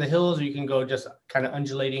crazy on the hills, or you can go just kind of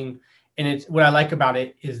undulating. And it's what I like about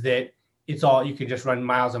it is that it's all, you can just run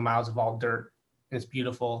miles and miles of all dirt, and it's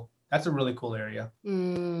beautiful. That's a really cool area.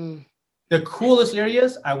 The coolest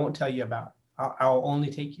areas I won't tell you about. I'll only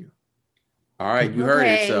take you. All right, you heard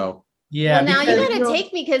it. So yeah. Well, now you gotta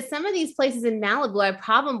take me, because some of these places in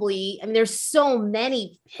Malibu, I mean, there's so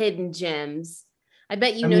many hidden gems. I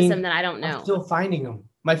bet you know some that I don't know. I'm still finding them.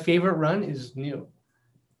 My favorite run is new.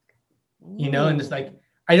 You know, and it's like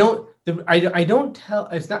I don't tell.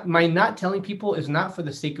 It's not my not telling people is not for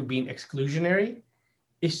the sake of being exclusionary.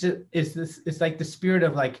 It's like the spirit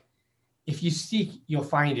of like, if you seek, you'll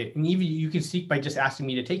find it, and even you can seek by just asking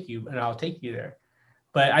me to take you, and I'll take you there.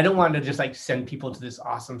 But I don't want to just like send people to this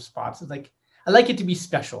awesome spots. It's like I like it to be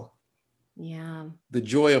special. Yeah. The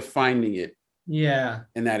joy of finding it. Yeah.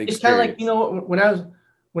 And that experience. It's kind of like, you know, when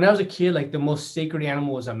I was a kid, like the most sacred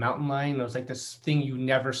animal was a mountain lion. It was like this thing you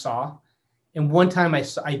never saw. And one time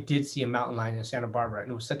I did see a mountain lion in Santa Barbara,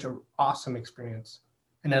 and it was such an awesome experience.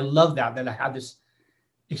 And I love that I had this.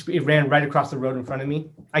 It ran right across the road in front of me.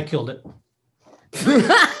 I killed it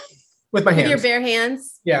with my hands. With your bare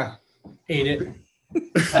hands? Yeah, ate it.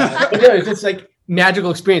 It's just like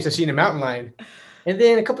magical experience of seeing a mountain lion. And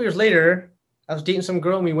then a couple years later, I was dating some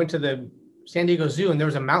girl, and we went to the San Diego Zoo, and there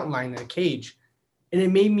was a mountain lion in a cage, and it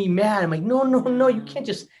made me mad. I'm like, no, you can't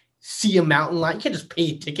just see a mountain lion. You can't just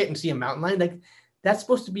pay a ticket and see a mountain lion. Like that's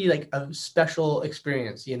supposed to be like a special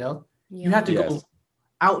experience, you know? Yeah. You have to go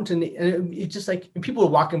out into and it's just like, and people are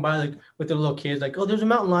walking by like with their little kids, like, oh, there's a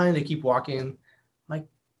mountain lion. They keep walking, like,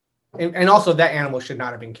 and also that animal should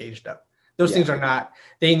not have been caged up. Those things are not.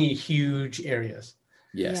 They need huge areas.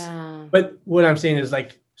 Yes. Yeah. But what I'm saying is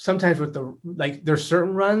like sometimes with there's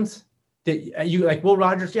certain runs that you like Will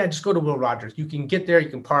Rogers. Yeah, just go to Will Rogers. You can get there. You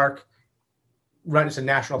can park. Run. It's a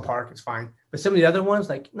national park. It's fine. But some of the other ones,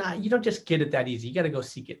 like, nah, you don't just get it that easy. You got to go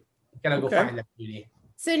seek it. You got to go find that beauty.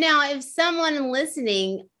 So now, if someone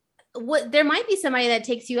listening, there might be somebody that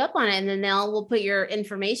takes you up on it, and then we'll put your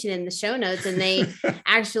information in the show notes, and they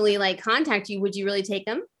actually like contact you. Would you really take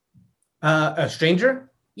them? A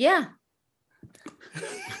stranger? Yeah.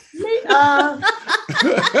 You know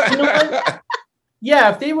what?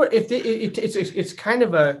 Yeah, it's kind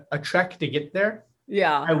of a trek to get there.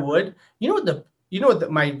 Yeah, I would. You know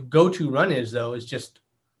what my go-to run is though, is just,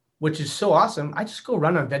 which is so awesome. I just go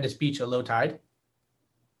run on Venice Beach at low tide.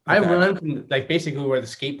 I run from like basically where the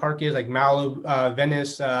skate park is, like Malibu,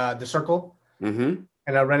 Venice, the Circle, and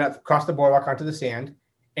I run across the boardwalk onto the sand.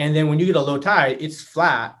 And then when you get a low tide, it's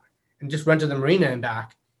flat, and just run to the marina and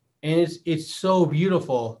back, and it's so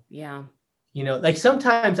beautiful. Yeah. You know, like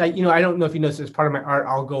sometimes I don't know if you know this, as part of my art,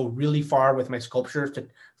 I'll go really far with my sculptures to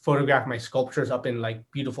photograph my sculptures up in like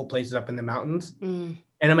beautiful places up in the mountains. And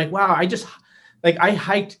I'm like, wow, I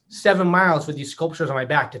hiked 7 miles with these sculptures on my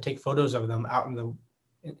back to take photos of them out in the,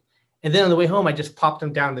 and then on the way home, I just popped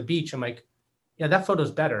them down the beach. I'm like, yeah, that photo's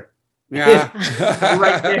better. Yeah.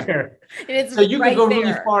 Right there. So you can go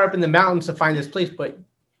really far up in the mountains to find this place, but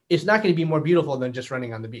it's not going to be more beautiful than just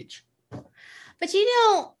running on the beach. But you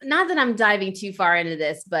know, not that I'm diving too far into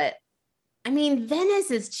this, but I mean,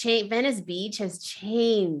 Venice Beach has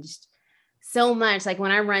changed so much. Like when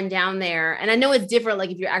I run down there, and I know it's different, like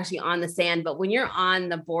if you're actually on the sand, but when you're on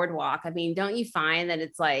the boardwalk, I mean, don't you find that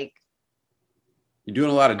it's like, you're doing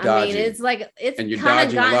a lot of dodging. I mean, it's like, and you're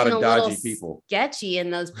dodging a lot of dodgy people. Sketchy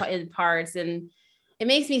in those parts. And it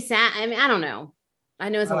makes me sad. I mean, I don't know. I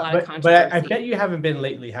know it's a lot of controversy. But I bet you haven't been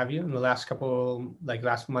lately, have you? In the last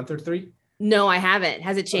last month or 3? No, I haven't.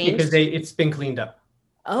 Has it changed? Because it's been cleaned up.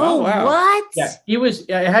 Oh, wow. What? Yeah,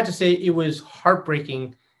 I had to say it was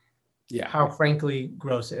heartbreaking. Yeah. How frankly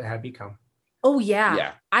gross it had become. Oh yeah.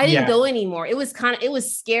 Yeah. I didn't go anymore. It was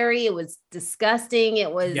scary. It was disgusting.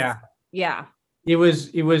 It was yeah. It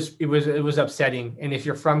was upsetting. And if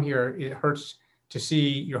you're from here, it hurts to see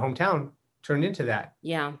your hometown turned into that.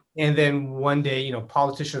 Yeah. And then one day, you know,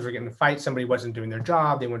 politicians were getting in a fight. Somebody wasn't doing their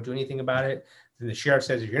job. They weren't doing anything about it. Then the sheriff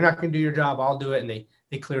says, if you're not going to do your job, I'll do it. And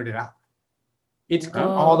they cleared it out. It's gone.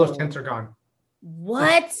 All those tents are gone.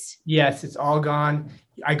 What? Yes, it's all gone.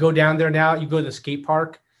 I go down there now. You go to the skate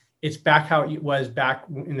park. It's back how it was back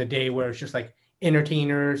in the day, where it's just like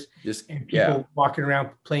entertainers and people walking around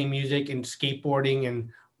playing music and skateboarding and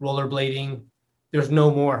rollerblading. There's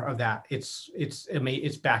no more of that. It's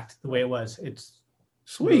back to the way it was. It's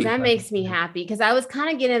Sweet. That makes me happy because I was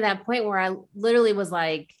kind of getting to that point where I literally was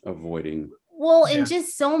like Avoiding. Well, in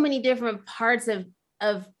just so many different parts of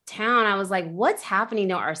town, I was like, what's happening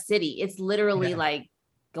to our city? It's literally like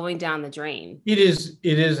going down the drain. It is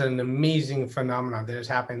an amazing phenomenon that has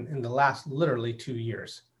happened in the last literally 2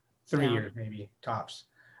 years, 3 years, maybe tops.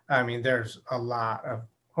 I mean, there's a lot of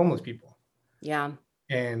homeless people. Yeah.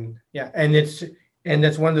 And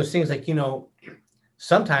that's one of those things like,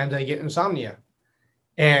 sometimes I get insomnia.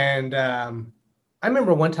 And I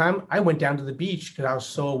remember one time I went down to the beach because I was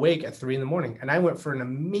so awake at 3 a.m. and I went for an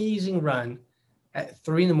amazing run at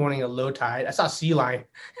 3 a.m. at low tide. I saw a sea lion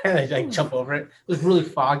and I like jump over it. It was really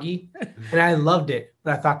foggy and I loved it.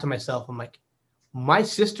 But I thought to myself, I'm like, my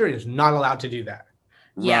sister is not allowed to do that.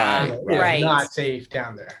 Yeah, right. It's not safe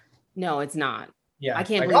down there. No, it's not. Yeah, I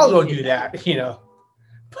can't. Like, I'll go do that,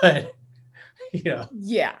 but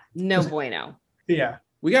Yeah, no bueno. Yeah.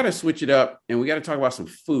 We got to switch it up and we got to talk about some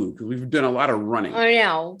food because we've done a lot of running. I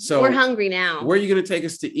know. So we're hungry now. Where are you going to take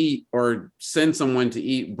us to eat or send someone to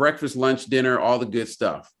eat? Breakfast, lunch, dinner, all the good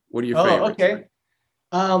stuff. What are your favorites? Okay.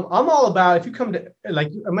 I'm all about, if you come to,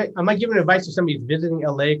 like, am I giving advice to somebody who's visiting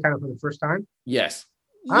LA kind of for the first time? Yes.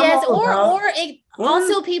 Yes, or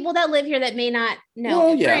also people that live here that may not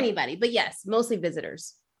know for anybody, but yes, mostly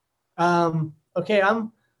visitors. Okay,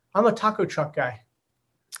 I'm a taco truck guy.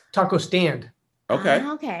 Taco stand. Okay.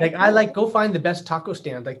 Okay. Like I like go find the best taco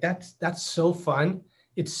stand. Like that's so fun.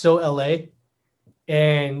 It's so LA,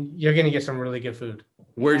 and you're gonna get some really good food.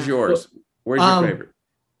 Where's yours? Where's your favorite?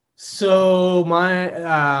 So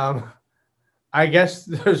my I guess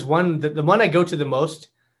there's one the one I go to the most.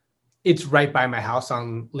 It's right by my house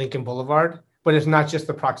on Lincoln Boulevard, but it's not just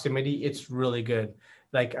the proximity. It's really good.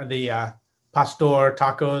 Like the pastor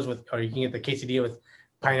tacos or you can get the quesadilla with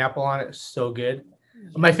pineapple on it. It's so good.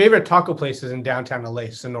 My favorite taco place is in downtown LA,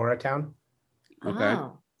 Sonora Town. Okay.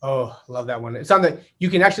 Oh, love that one. It's you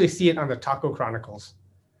can actually see it on the Taco Chronicles.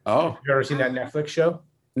 Oh. Have you ever seen that Netflix show?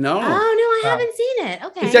 No. Oh, no, I haven't seen it.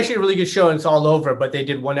 Okay. It's actually a really good show and it's all over, but they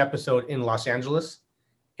did one episode in Los Angeles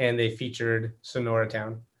and they featured Sonora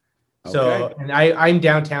Town. Okay. So, and I'm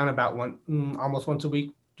downtown about almost once a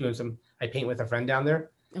week doing I paint with a friend down there.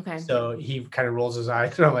 Okay. So he kind of rolls his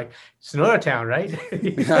eyes and I'm like, Sonora Town, right?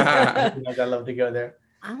 I love to go there.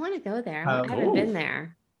 I want to go there. I haven't been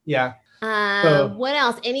there. Yeah. What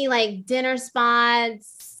else? Any like dinner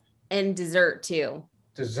spots and dessert too?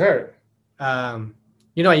 Dessert. I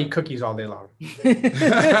eat cookies all day long. Know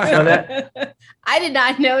that? I did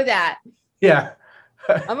not know that. Yeah.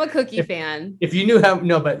 I'm a cookie fan. If you knew how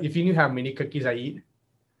many cookies I eat.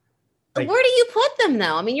 Like, where do you put them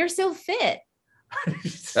though? I mean, you're so fit.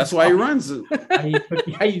 That's why he runs.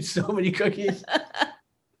 I eat so many cookies.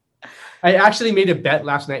 I actually made a bet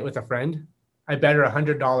last night with a friend. I bet her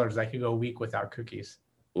 $100 I could go a week without cookies.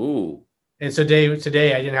 Ooh. And so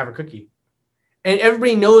today I didn't have a cookie. And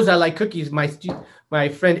everybody knows I like cookies. My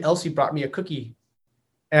friend Elsie brought me a cookie.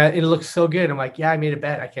 And it looks so good. I'm like, yeah, I made a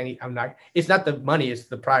bet. I can't eat. I'm not. It's not the money. It's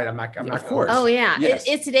the pride. I'm not. Of course. Oh yeah. Yes.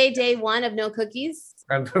 Is today day one of no cookies?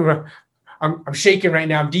 I'm shaking right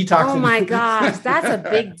now. I'm detoxing. Oh my gosh, that's a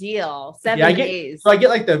big deal. 7 days. So I get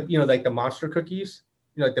like the monster cookies,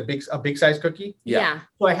 like a big size cookie. Yeah.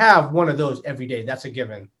 So I have one of those every day. That's a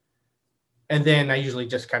given. And then I usually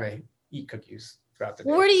just kind of eat cookies throughout the day.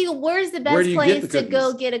 Where's the best place to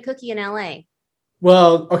go get a cookie in LA?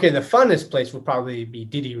 Well, okay, the funnest place would probably be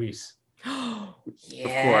Diddy Reese. Yes.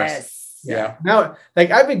 Of course. Yeah. Now,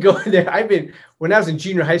 like I've been going there. When I was in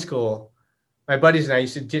junior high school, my buddies and I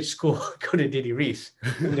used to ditch school, go to Diddy Reese.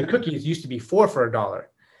 And the cookies used to be 4 for $1.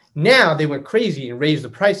 Now they went crazy and raised the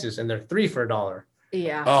prices, and they're 3 for $1.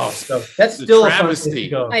 Yeah. Oh, so that's still a fun place to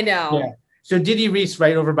go. I know. Yeah. So Diddy Reese,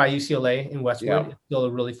 right over by UCLA in Westwood, is still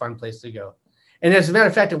a really fun place to go. And as a matter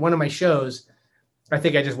of fact, at one of my shows, I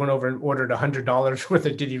think I just went over and ordered $100 worth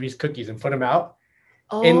of Diddy Reese cookies and put them out.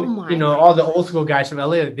 Oh and my! All the old school guys from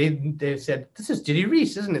LA, they said, "This is Diddy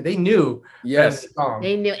Reese, isn't it?" They knew. Yes,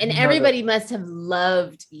 they knew, and everybody must have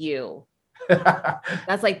loved you.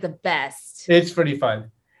 That's like the best. It's pretty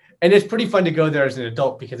fun, and it's pretty fun to go there as an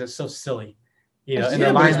adult because it's so silly, And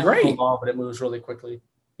the line's great, but it moves really quickly.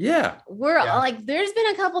 Yeah, we're like, there's been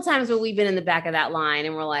a couple times where we've been in the back of that line,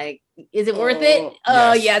 and we're like, "Is it worth it?"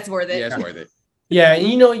 Oh, yeah, it's worth it. Yeah, it's worth it. Yeah,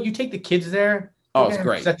 and you take the kids there. Oh, it's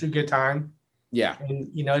great. Such a good time. Yeah. And,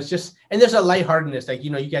 it's just, and there's a lightheartedness. Like,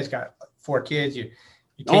 you guys got 4 kids. You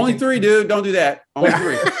only 3, dude. Don't do that. Only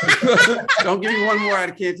 3. Don't give me one more.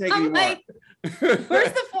 I can't take anymore. Like,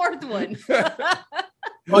 where's the 4th one?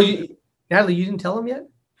 Oh, Natalie, you didn't tell him yet?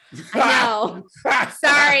 I know.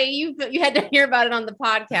 Sorry, you had to hear about it on the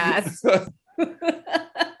podcast.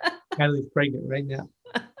 Kylie's pregnant right now.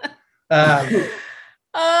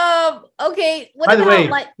 Okay. What By the way,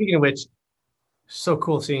 about speaking of which, so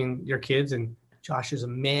cool seeing your kids, and Josh is a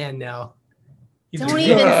man now. Don't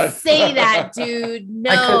even say that, dude.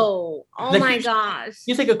 No. Oh my gosh.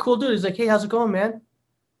 He's like a cool dude. He's like, hey, how's it going, man?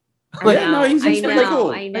 I no, he's extremely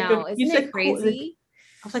cool. I know. Isn't it crazy?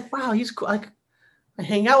 I was like, wow, he's cool. Like, I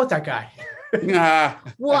hang out with that guy.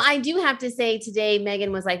 Well, I do have to say today,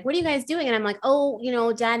 Megan was like, what are you guys doing? And I'm like, oh,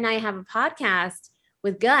 Dad and I have a podcast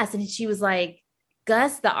with Gus. And she was like,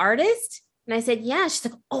 Gus, the artist? And I said, yeah. She's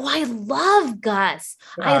like, oh, I love Gus.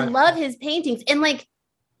 I love his paintings. And like,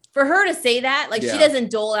 for her to say that, like she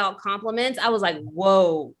doesn't dole out compliments. I was like,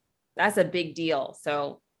 whoa, that's a big deal.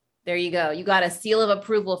 So there you go. You got a seal of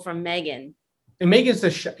approval from Megan. And Megan's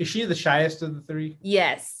is she the shyest of the three?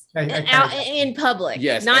 Yes. Out in public.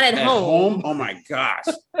 Yes. Not at home. Oh my gosh.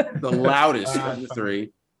 The loudest of the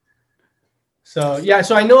three. So yeah.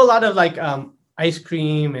 So I know a lot of like ice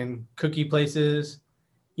cream and cookie places.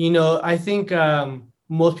 I think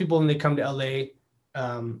most people when they come to LA,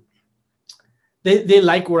 they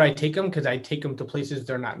like where I take them because I take them to places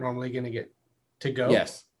they're not normally going to get to go.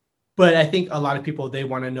 Yes. But I think a lot of people, they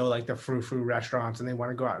want to know like the frou-frou restaurants and they want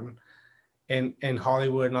to go out and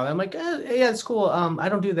Hollywood and all that. I'm like, yeah, it's cool. I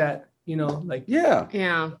don't do that, like. Yeah.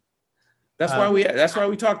 Yeah. That's why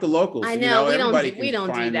we talk to locals. I know, we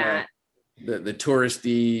don't do that. The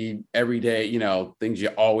touristy everyday, things you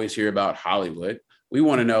always hear about Hollywood. We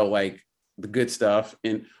want to know like the good stuff.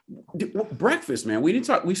 And breakfast, man. We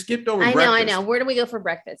skipped over breakfast. I know. Where do we go for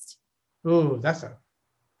breakfast? Oh, that's a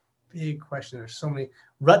big question. There's so many.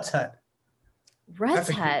 Rutt's Hut. Rutt's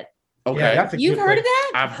Hut. Okay. Yeah, you've heard of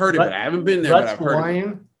that? I've heard of it. I haven't been there, Rutt's but I've heard Hawaiian.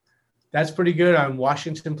 of it. That's pretty good on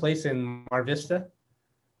Washington Place in Mar Vista.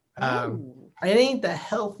 It ain't the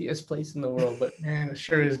healthiest place in the world, but man, it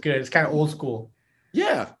sure is good. It's kind of old school.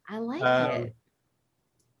 Yeah. I like it.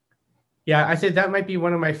 Yeah, I said that might be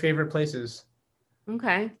one of my favorite places.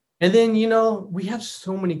 Okay. And then, we have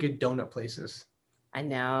so many good donut places. I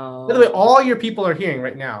know. By the way, all your people are hearing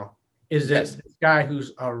right now is that this guy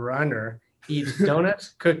who's a runner eats donuts,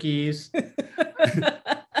 cookies,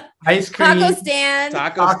 ice cream, taco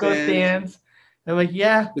stands. I'm like,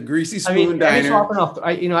 yeah. The Greasy Spoon Diner.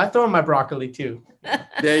 I throw in my broccoli too.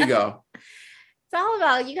 There you go. It's all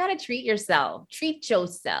about, you got to treat yourself. Treat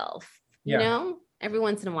yourself, every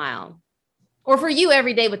once in a while. Or for you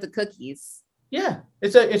every day with the cookies. Yeah.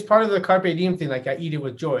 It's part of the Carpe Diem thing. Like I eat it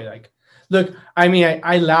with joy. Like, look, I mean,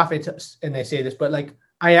 I laugh and I say this, but like,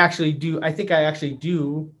 I think I actually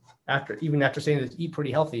do after saying this, eat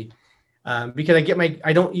pretty healthy. Because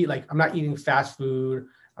I don't eat like, I'm not eating fast food.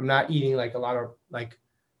 I'm not eating like a lot of like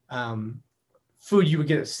food you would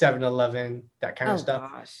get at 7-Eleven, that kind of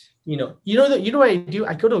stuff. Gosh. You know what I do?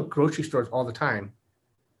 I go to grocery stores all the time.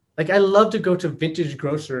 Like I love to go to vintage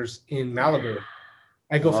grocers in Malibu.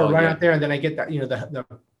 I go for a run out there and then I get that,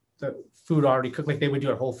 the food already cooked like they would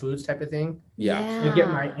do at Whole Foods type of thing.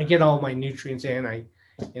 Yeah. I get all my nutrients in. And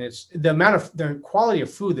it's the quality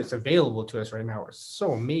of food that's available to us right now is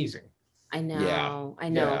so amazing. I know. Yeah. I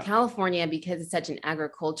know. Yeah. California, because it's such an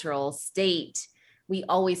agricultural state, we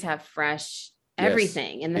always have fresh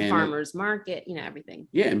everything in the farmer's market, everything.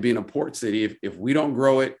 Yeah. And being a port city, if we don't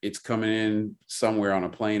grow it, it's coming in somewhere on a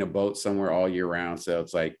plane, a boat, somewhere all year round. So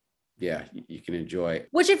it's like, yeah, you can enjoy it.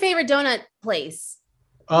 What's your favorite donut place?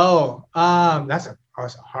 Oh, that's a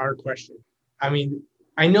hard question. I mean,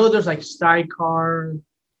 I know there's like Sidecar,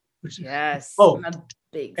 which yes. Oh,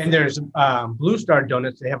 big and there's Blue Star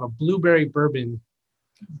Donuts. They have a blueberry bourbon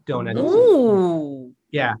donut. Ooh.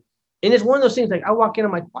 Yeah. And it's one of those things like I walk in,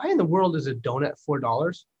 I'm like, why in the world is a donut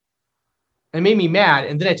 $4? It made me mad.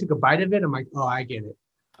 And then I took a bite of it. I'm like, oh, I get it.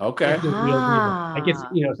 Okay. I guess,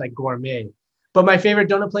 it's like gourmet. But my favorite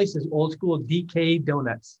donut place is old school DK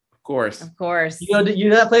Donuts. Of course. Of course. You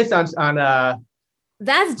know that place on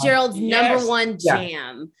that's Gerald's number one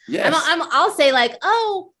jam. Yes. I'll say like,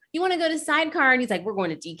 oh, you want to go to Sidecar? And he's like, we're going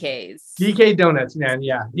to DK's. DK Donuts, man.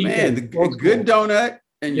 Yeah. DK. Man, the good donut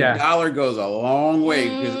and your dollar goes a long way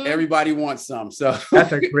because everybody wants some. So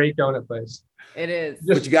that's a great donut place. It is.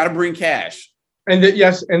 But you got to bring cash. And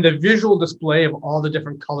the visual display of all the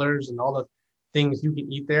different colors and all the things you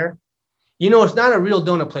can eat there. It's not a real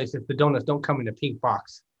donut place if the donuts don't come in a pink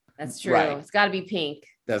box. That's true. Right. It's got to be pink.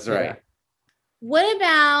 That's right. Yeah. What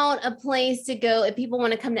about a place to go if people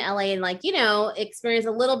want to come to LA and experience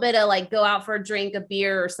a little bit of like go out for a drink, a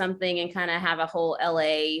beer or something and kind of have a whole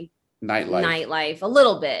LA nightlife a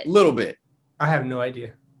little bit? Little bit. I have no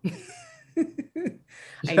idea.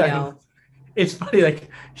 I know. it's funny. Like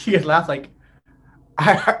you guys laugh. Like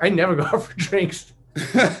I never go out for drinks.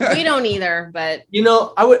 We don't either, but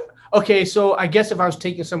I would. Okay, so I guess if I was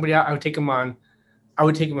taking somebody out, I would take them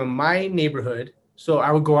in my neighborhood. So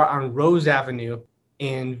I would go out on Rose Avenue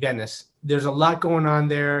in Venice. There's a lot going on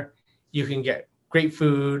there. You can get great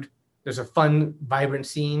food. There's a fun, vibrant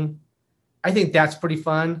scene. I think that's pretty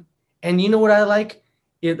fun. And you know what I like?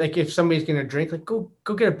 Like if somebody's gonna drink, like go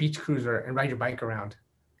get a beach cruiser and ride your bike around.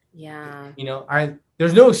 yeah.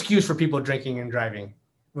 There's no excuse for people drinking and driving,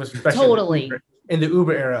 especially Totally. in the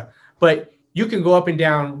Uber era. But you can go up and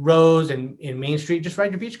down Rose and in Main Street, just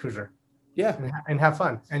ride your beach cruiser. Yeah. And have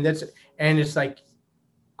fun. And it's like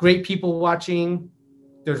great people watching.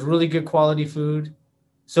 There's really good quality food.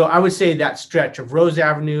 So I would say that stretch of Rose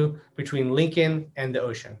Avenue between Lincoln and the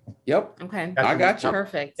ocean. Yep. Okay. I got you.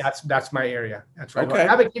 Perfect. That's my area. That's right. Okay.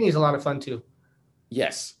 Abbot Kinney is a lot of fun too.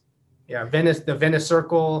 Yes. Yeah, the Venice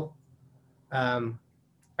Circle.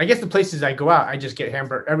 I guess the places I go out, I just get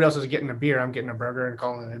hamburger. Everybody else is getting a beer. I'm getting a burger and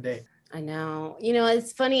calling it a day. I know.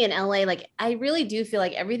 It's funny in LA, like I really do feel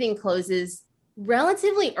like everything closes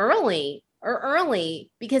relatively early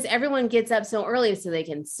because everyone gets up so early so they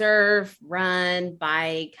can surf, run,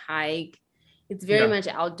 bike, hike. It's very much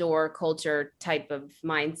outdoor culture type of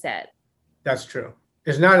mindset. That's true.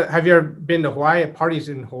 It's not. Have you ever been to Hawaii? Parties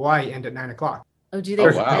in Hawaii end at 9:00. Oh, do they?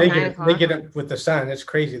 wow. They 9 o'clock? they get up with the sun. It's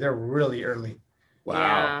crazy. They're really early.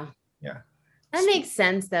 Wow. Yeah. That makes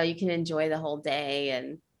sense though. You can enjoy the whole day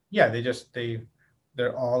and Yeah,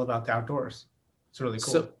 they're all about the outdoors. It's really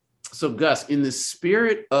cool. So Gus, in the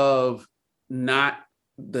spirit of not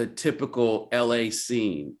the typical LA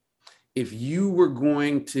scene, if you were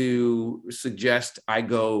going to suggest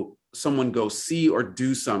someone go see or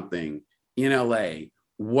do something in LA,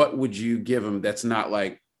 what would you give them that's not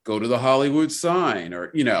like go to the Hollywood sign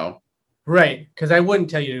or, Right, because I wouldn't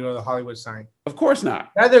tell you to go to the Hollywood sign. Of course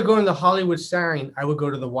not. Rather than going to the Hollywood sign, I would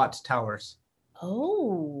go to the Watts Towers.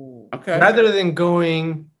 oh. Okay. Rather than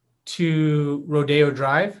going to Rodeo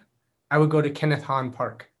Drive, I would go to Kenneth Hahn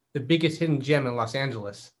Park, the biggest hidden gem in Los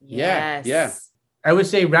Angeles. Yeah, Yes. yeah. I would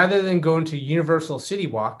say rather than going to Universal City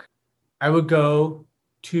Walk, I would go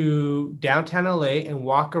to downtown LA and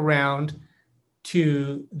walk around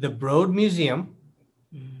to the Broad Museum,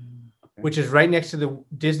 which is right next to the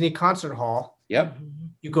Disney Concert Hall. Yep.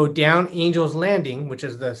 You go down Angel's Landing, which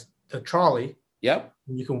is the trolley. Yep.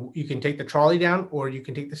 You can take the trolley down or you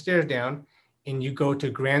can take the stairs down and you go to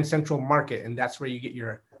Grand Central Market, and that's where you get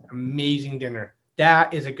your amazing dinner.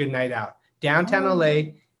 That is a good night out. Downtown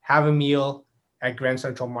LA, have a meal at Grand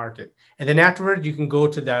Central Market. And then afterward, you can go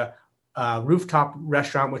to the rooftop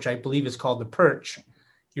restaurant, which I believe is called The Perch.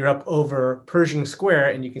 You're up over Pershing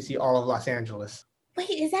Square and you can see all of Los Angeles. Wait,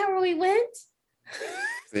 is that where we went?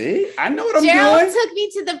 See, I know what I'm Gerald doing. took me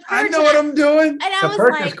to the Perch. I know what I'm doing. And I The was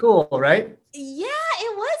Perch like, is cool, right? yeah,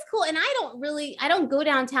 it was cool. And I don't go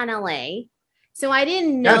downtown LA. So I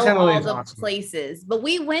didn't know Downtown LA all is the awesome. places, but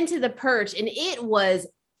we went to the Perch and it was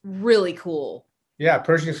really cool. Yeah,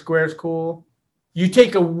 Pershing Square is cool. You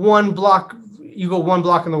take you go one block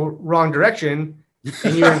in the wrong direction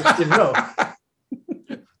and you're in Skid Row,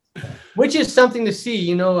 which is something to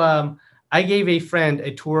see. I gave a friend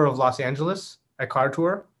a tour of Los Angeles, a car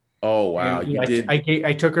tour. Oh, wow. And, You did.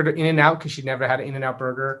 I took her to In-N-Out because she never had an In-N-Out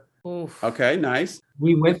burger. Oof. Okay, nice.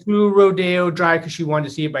 We went through Rodeo Drive because she wanted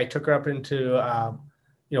to see it, but I took her up into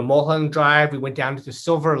Mulholland Drive. We went down to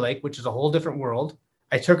Silver Lake, which is a whole different world.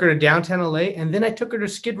 I took her to downtown LA, and then I took her to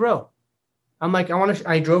Skid Row. I'm like,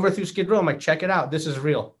 I drove her through Skid Row. I'm like, check it out. This is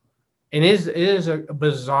real. And it is a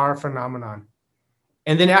bizarre phenomenon.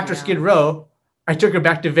 And then after Skid Row, I took her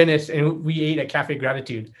back to Venice and we ate at Cafe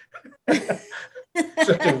Gratitude.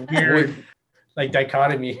 Such a weird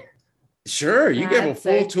dichotomy. Sure, you gave a That's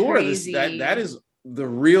full so tour. crazy. That is the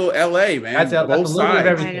real LA, man. That's a Both little bit of sides.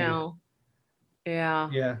 everything. I know. Yeah.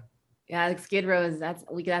 Yeah. Yeah. Like Skid Row that's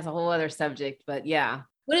a whole other subject, but yeah.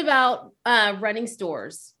 What about running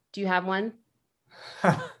stores? Do you have one?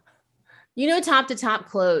 Top to Top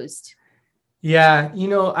closed. Yeah,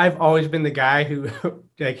 I've always been the guy who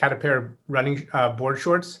had a pair of running board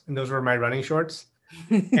shorts, and those were my running shorts.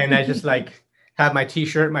 And I just have my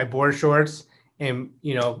t-shirt, my board shorts, and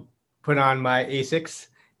put on my Asics,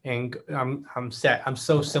 and I'm set. I'm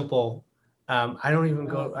so simple. I don't even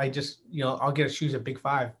go. I just I'll get shoes at Big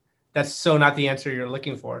Five. That's so not the answer you're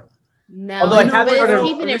looking for. No, Although I but have it's heard of-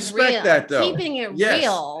 keeping it respect real. that, though. Keeping it Yes.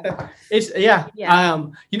 real. It's yeah. Yeah.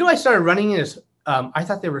 I started running is I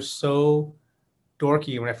thought they were so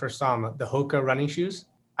dorky when I first saw them. The Hoka running shoes.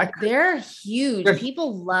 They're huge. They're-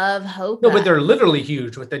 People love Hoka. No, but they're literally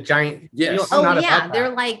huge with the giant. Yes. I'm oh not yeah, about they're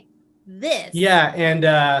that. like this. Yeah, and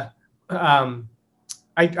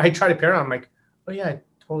I try to pair them. I'm like, oh yeah, I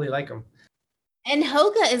totally like them. And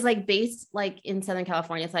Hoka is like based like in Southern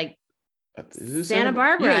California. It's like Santa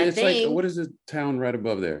Barbara. Yeah, I it's think. like, what is the town right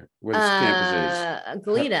above there where this campus is?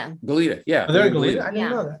 Goleta. Goleta, yeah. Are they in Goleta? I didn't Yeah.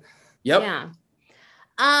 know that. Yep. Yeah.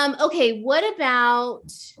 Okay. What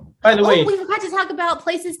about? By the way, we forgot to talk about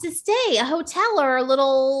places to stay. A hotel or a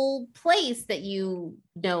little place that you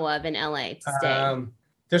know of in LA to stay.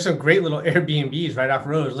 There's some great little Airbnbs right off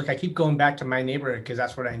Rose. Look, I keep going back to my neighborhood because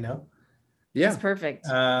that's what I know. Yeah. That's perfect.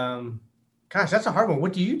 Gosh, that's a hard one.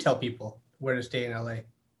 What do you tell people where to stay in LA?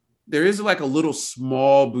 There is like a little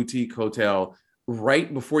small boutique hotel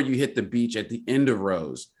right before you hit the beach at the end of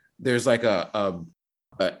Rose. There's like the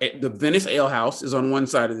Venice Ale House is on one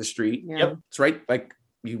side of the street. Yeah. Yep. It's right, like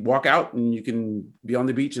you walk out and you can be on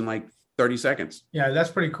the beach in like 30 seconds. Yeah,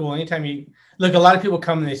 that's pretty cool. Anytime you look, a lot of people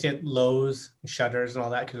come and they stay at Lowe's, Shutters, and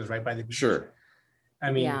all that because it's right by the beach. Sure.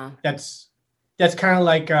 I mean, that's kind of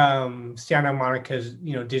like Santa Monica's,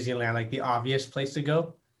 Disneyland, like the obvious place to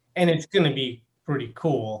go, and it's going to be pretty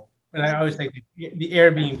cool. And I always think the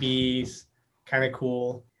Airbnbs kind of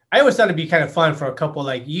cool. I always thought it'd be kind of fun for a couple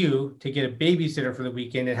like you to get a babysitter for the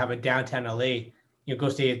weekend and have a downtown LA, go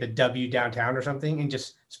stay at the W downtown or something and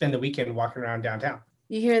just spend the weekend walking around downtown.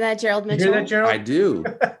 You hear that, Gerald Mitchell? You hear that, Gerald?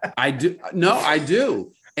 I do. No, I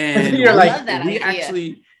do. And You're like,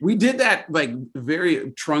 we did that like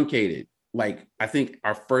very truncated. Like I think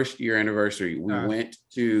our first year anniversary, we went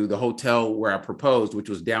to the hotel where I proposed, which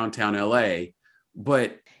was downtown LA.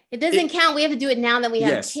 But it doesn't count. We have to do it now that we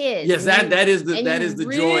have kids. Yes, that is the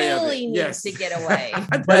joy of it. Yes, to get away.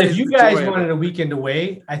 But if you guys wanted a weekend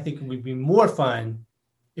away, I think it would be more fun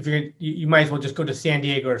if you might as well just go to San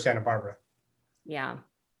Diego or Santa Barbara. Yeah,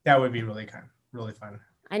 that would be really fun.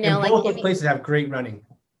 I know, and both those places have great running.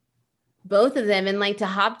 Both of them, and like to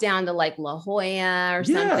hop down to like La Jolla or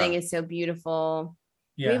something is so beautiful.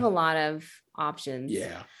 Yeah. We have a lot of options.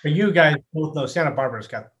 Yeah, but you guys both know Santa Barbara's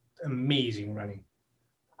got amazing running.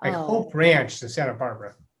 Like Hope Ranch to Santa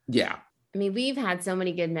Barbara. Yeah. I mean, we've had so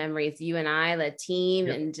many good memories, you and I, the team,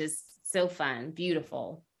 and just so fun,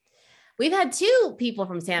 beautiful. We've had 2 people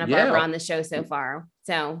from Santa Barbara on the show so far.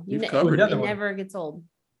 So it never gets old.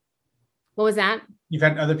 What was that? You've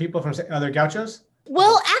had other people from other gauchos?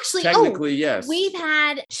 Well, actually, technically, yes. We've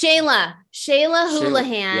had Shayla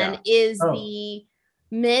Houlihan is the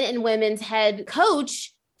men and women's head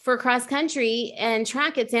coach for cross country and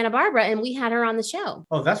track at Santa Barbara. And we had her on the show.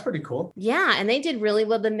 Oh, that's pretty cool. Yeah. And they did really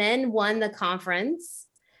well. The men won the conference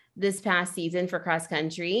this past season for cross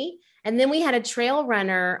country. And then we had a trail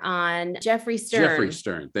runner on Jeffrey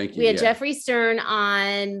Stern. Thank you. We had Jeffrey Stern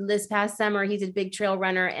on this past summer. He's a big trail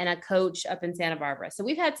runner and a coach up in Santa Barbara. So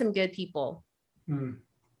we've had some good people.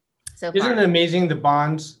 So isn't it amazing the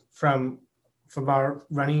bonds from our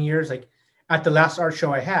running years? Like at the last art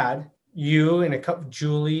show I had, you and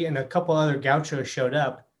Julie and a couple other gauchos showed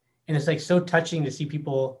up, and it's like so touching to see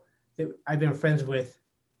people that I've been friends with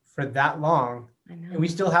for that long. I know. And we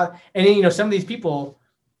still have, and then, some of these people,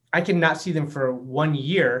 I cannot see them for 1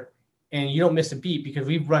 year, and you don't miss a beat because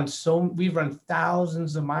we've run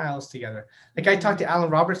thousands of miles together. Like I talked to Alan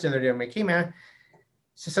Roberts the other day. I'm like, hey man,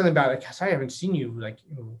 said something about like, I haven't seen you it's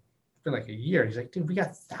been like a year. He's like, dude, we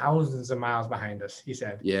got thousands of miles behind us. He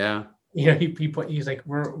said, yeah. He's like,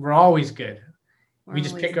 we're always good. We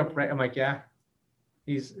just pick up right. I'm like, yeah,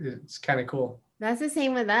 it's kind of cool. That's the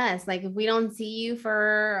same with us. Like if we don't see you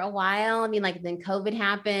for a while, I mean, like then COVID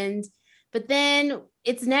happened, but then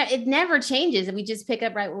it never changes. And we just pick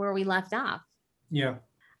up right where we left off. Yeah.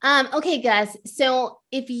 Okay, Gus. So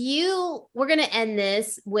we're going to end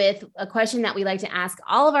this with a question that we like to ask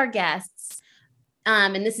all of our guests.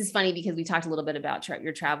 And this is funny because we talked a little bit about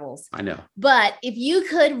your travels. I know. But if you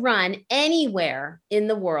could run anywhere in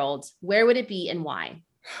the world, where would it be and why?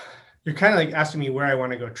 You're kind of like asking me where I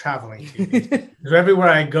want to go traveling to. Because everywhere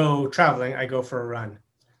I go traveling, I go for a run.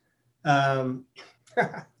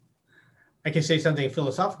 I can say something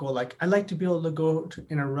philosophical, like I'd like to be able to go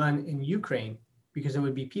in a run in Ukraine because it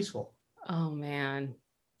would be peaceful. Oh, man.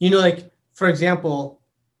 Like, for example,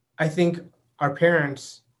 I think our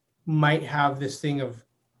parents might have this thing of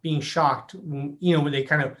being shocked when they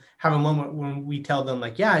kind of have a moment when we tell them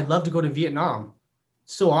like, yeah, I'd love to go to Vietnam.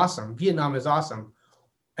 It's so awesome. Vietnam is awesome.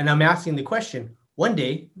 And I'm asking the question, one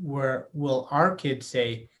day will our kids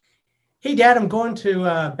say, hey dad, I'm going to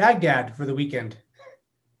Baghdad for the weekend.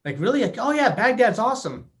 Like really? Like, oh yeah, Baghdad's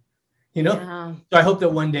awesome. Yeah. So I hope that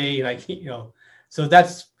one day, so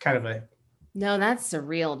that's kind of no, that's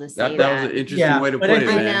surreal to say that. That was an interesting way to put it,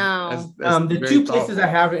 man. I know. The 2 places I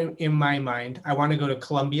have in my mind, I want to go to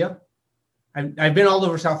Colombia. I've been all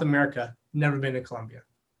over South America, never been to Colombia.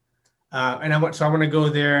 And I want to go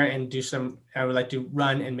there and do I would like to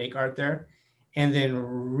run and make art there. And then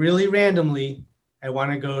really randomly, I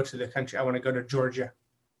want to go to the country. I want to go to Georgia.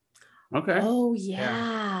 Okay. Oh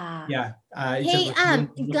yeah. Yeah. Hey,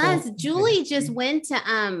 Gus, Julie just went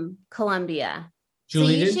to Columbia.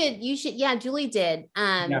 Julie so you should. Yeah, Julie did.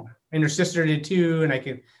 Yeah. And her sister did too, and I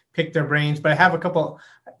can pick their brains. But I have a couple.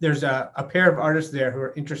 There's a pair of artists there who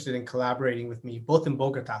are interested in collaborating with me, both in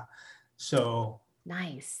Bogota. So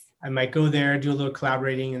nice. I might go there, do a little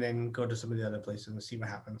collaborating, and then go to some of the other places and see what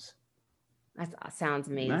happens. That sounds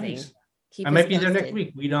amazing. Nice. I might be there next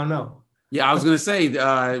week. We don't know. Yeah, I was gonna say,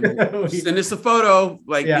 send us a photo,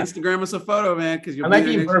 Instagram us a photo, man, because I might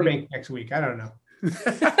be in Burbank next week. I don't know.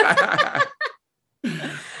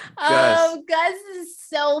 Oh, Gus, this is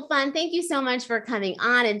so fun. Thank you so much for coming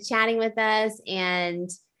on and chatting with us and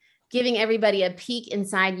giving everybody a peek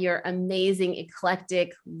inside your amazing,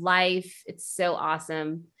 eclectic life. It's so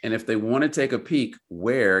awesome. And if they want to take a peek,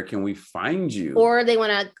 where can we find you? Or they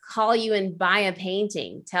want to call you and buy a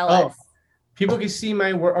painting. Tell us. People can see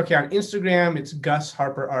my work. Okay, on Instagram, it's Gus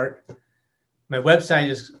Harper Art. My website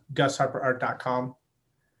is gusharperart.com.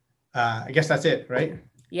 I guess that's it, right?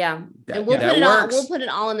 Yeah. And we'll put it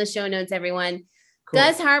all in the show notes, everyone. Cool.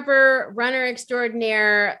 Gus Harper, runner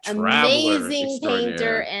extraordinaire, amazing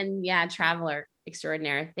painter, and traveler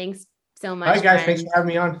extraordinaire. Thanks so much. All right, guys. Thanks for having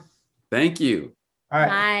me on. Thank you. All right.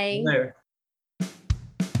 Bye. Later.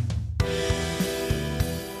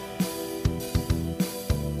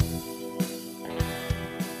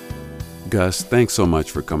 Gus, thanks so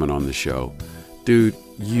much for coming on the show. Dude,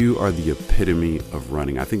 you are the epitome of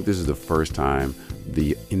running. I think this is the first time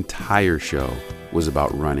the entire show was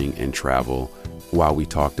about running and travel, while we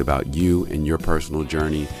talked about you and your personal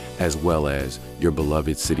journey, as well as your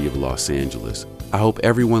beloved city of Los Angeles. I hope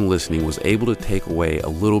everyone listening was able to take away a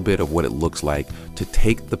little bit of what it looks like to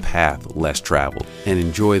take the path less traveled and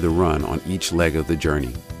enjoy the run on each leg of the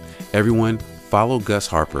journey. Everyone, follow Gus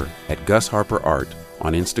Harper at Gus Harper Art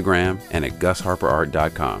on Instagram and at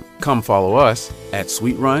gusharperart.com. Come follow us at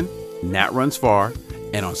Sweet Run, Nat Runs Far,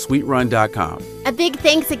 and on sweetrun.com. A big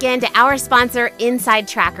thanks again to our sponsor, Inside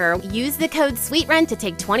Tracker. Use the code SweetRun to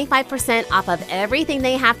take 25% off of everything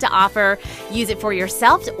they have to offer. Use it for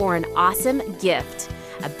yourself or an awesome gift.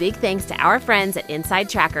 A big thanks to our friends at Inside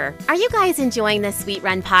Tracker. Are you guys enjoying the Sweet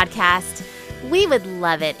Run podcast? We would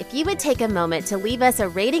love it if you would take a moment to leave us a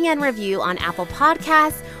rating and review on Apple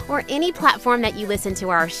Podcasts or any platform that you listen to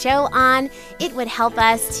our show on. It would help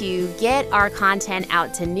us to get our content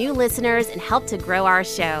out to new listeners and help to grow our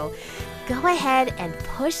show. Go ahead and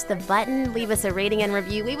push the button, leave us a rating and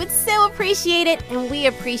review. We would so appreciate it, and we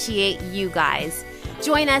appreciate you guys.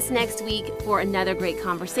 Join us next week for another great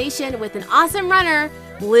conversation with an awesome runner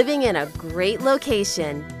living in a great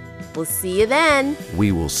location. We'll see you then.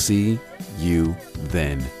 We will see you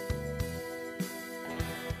then.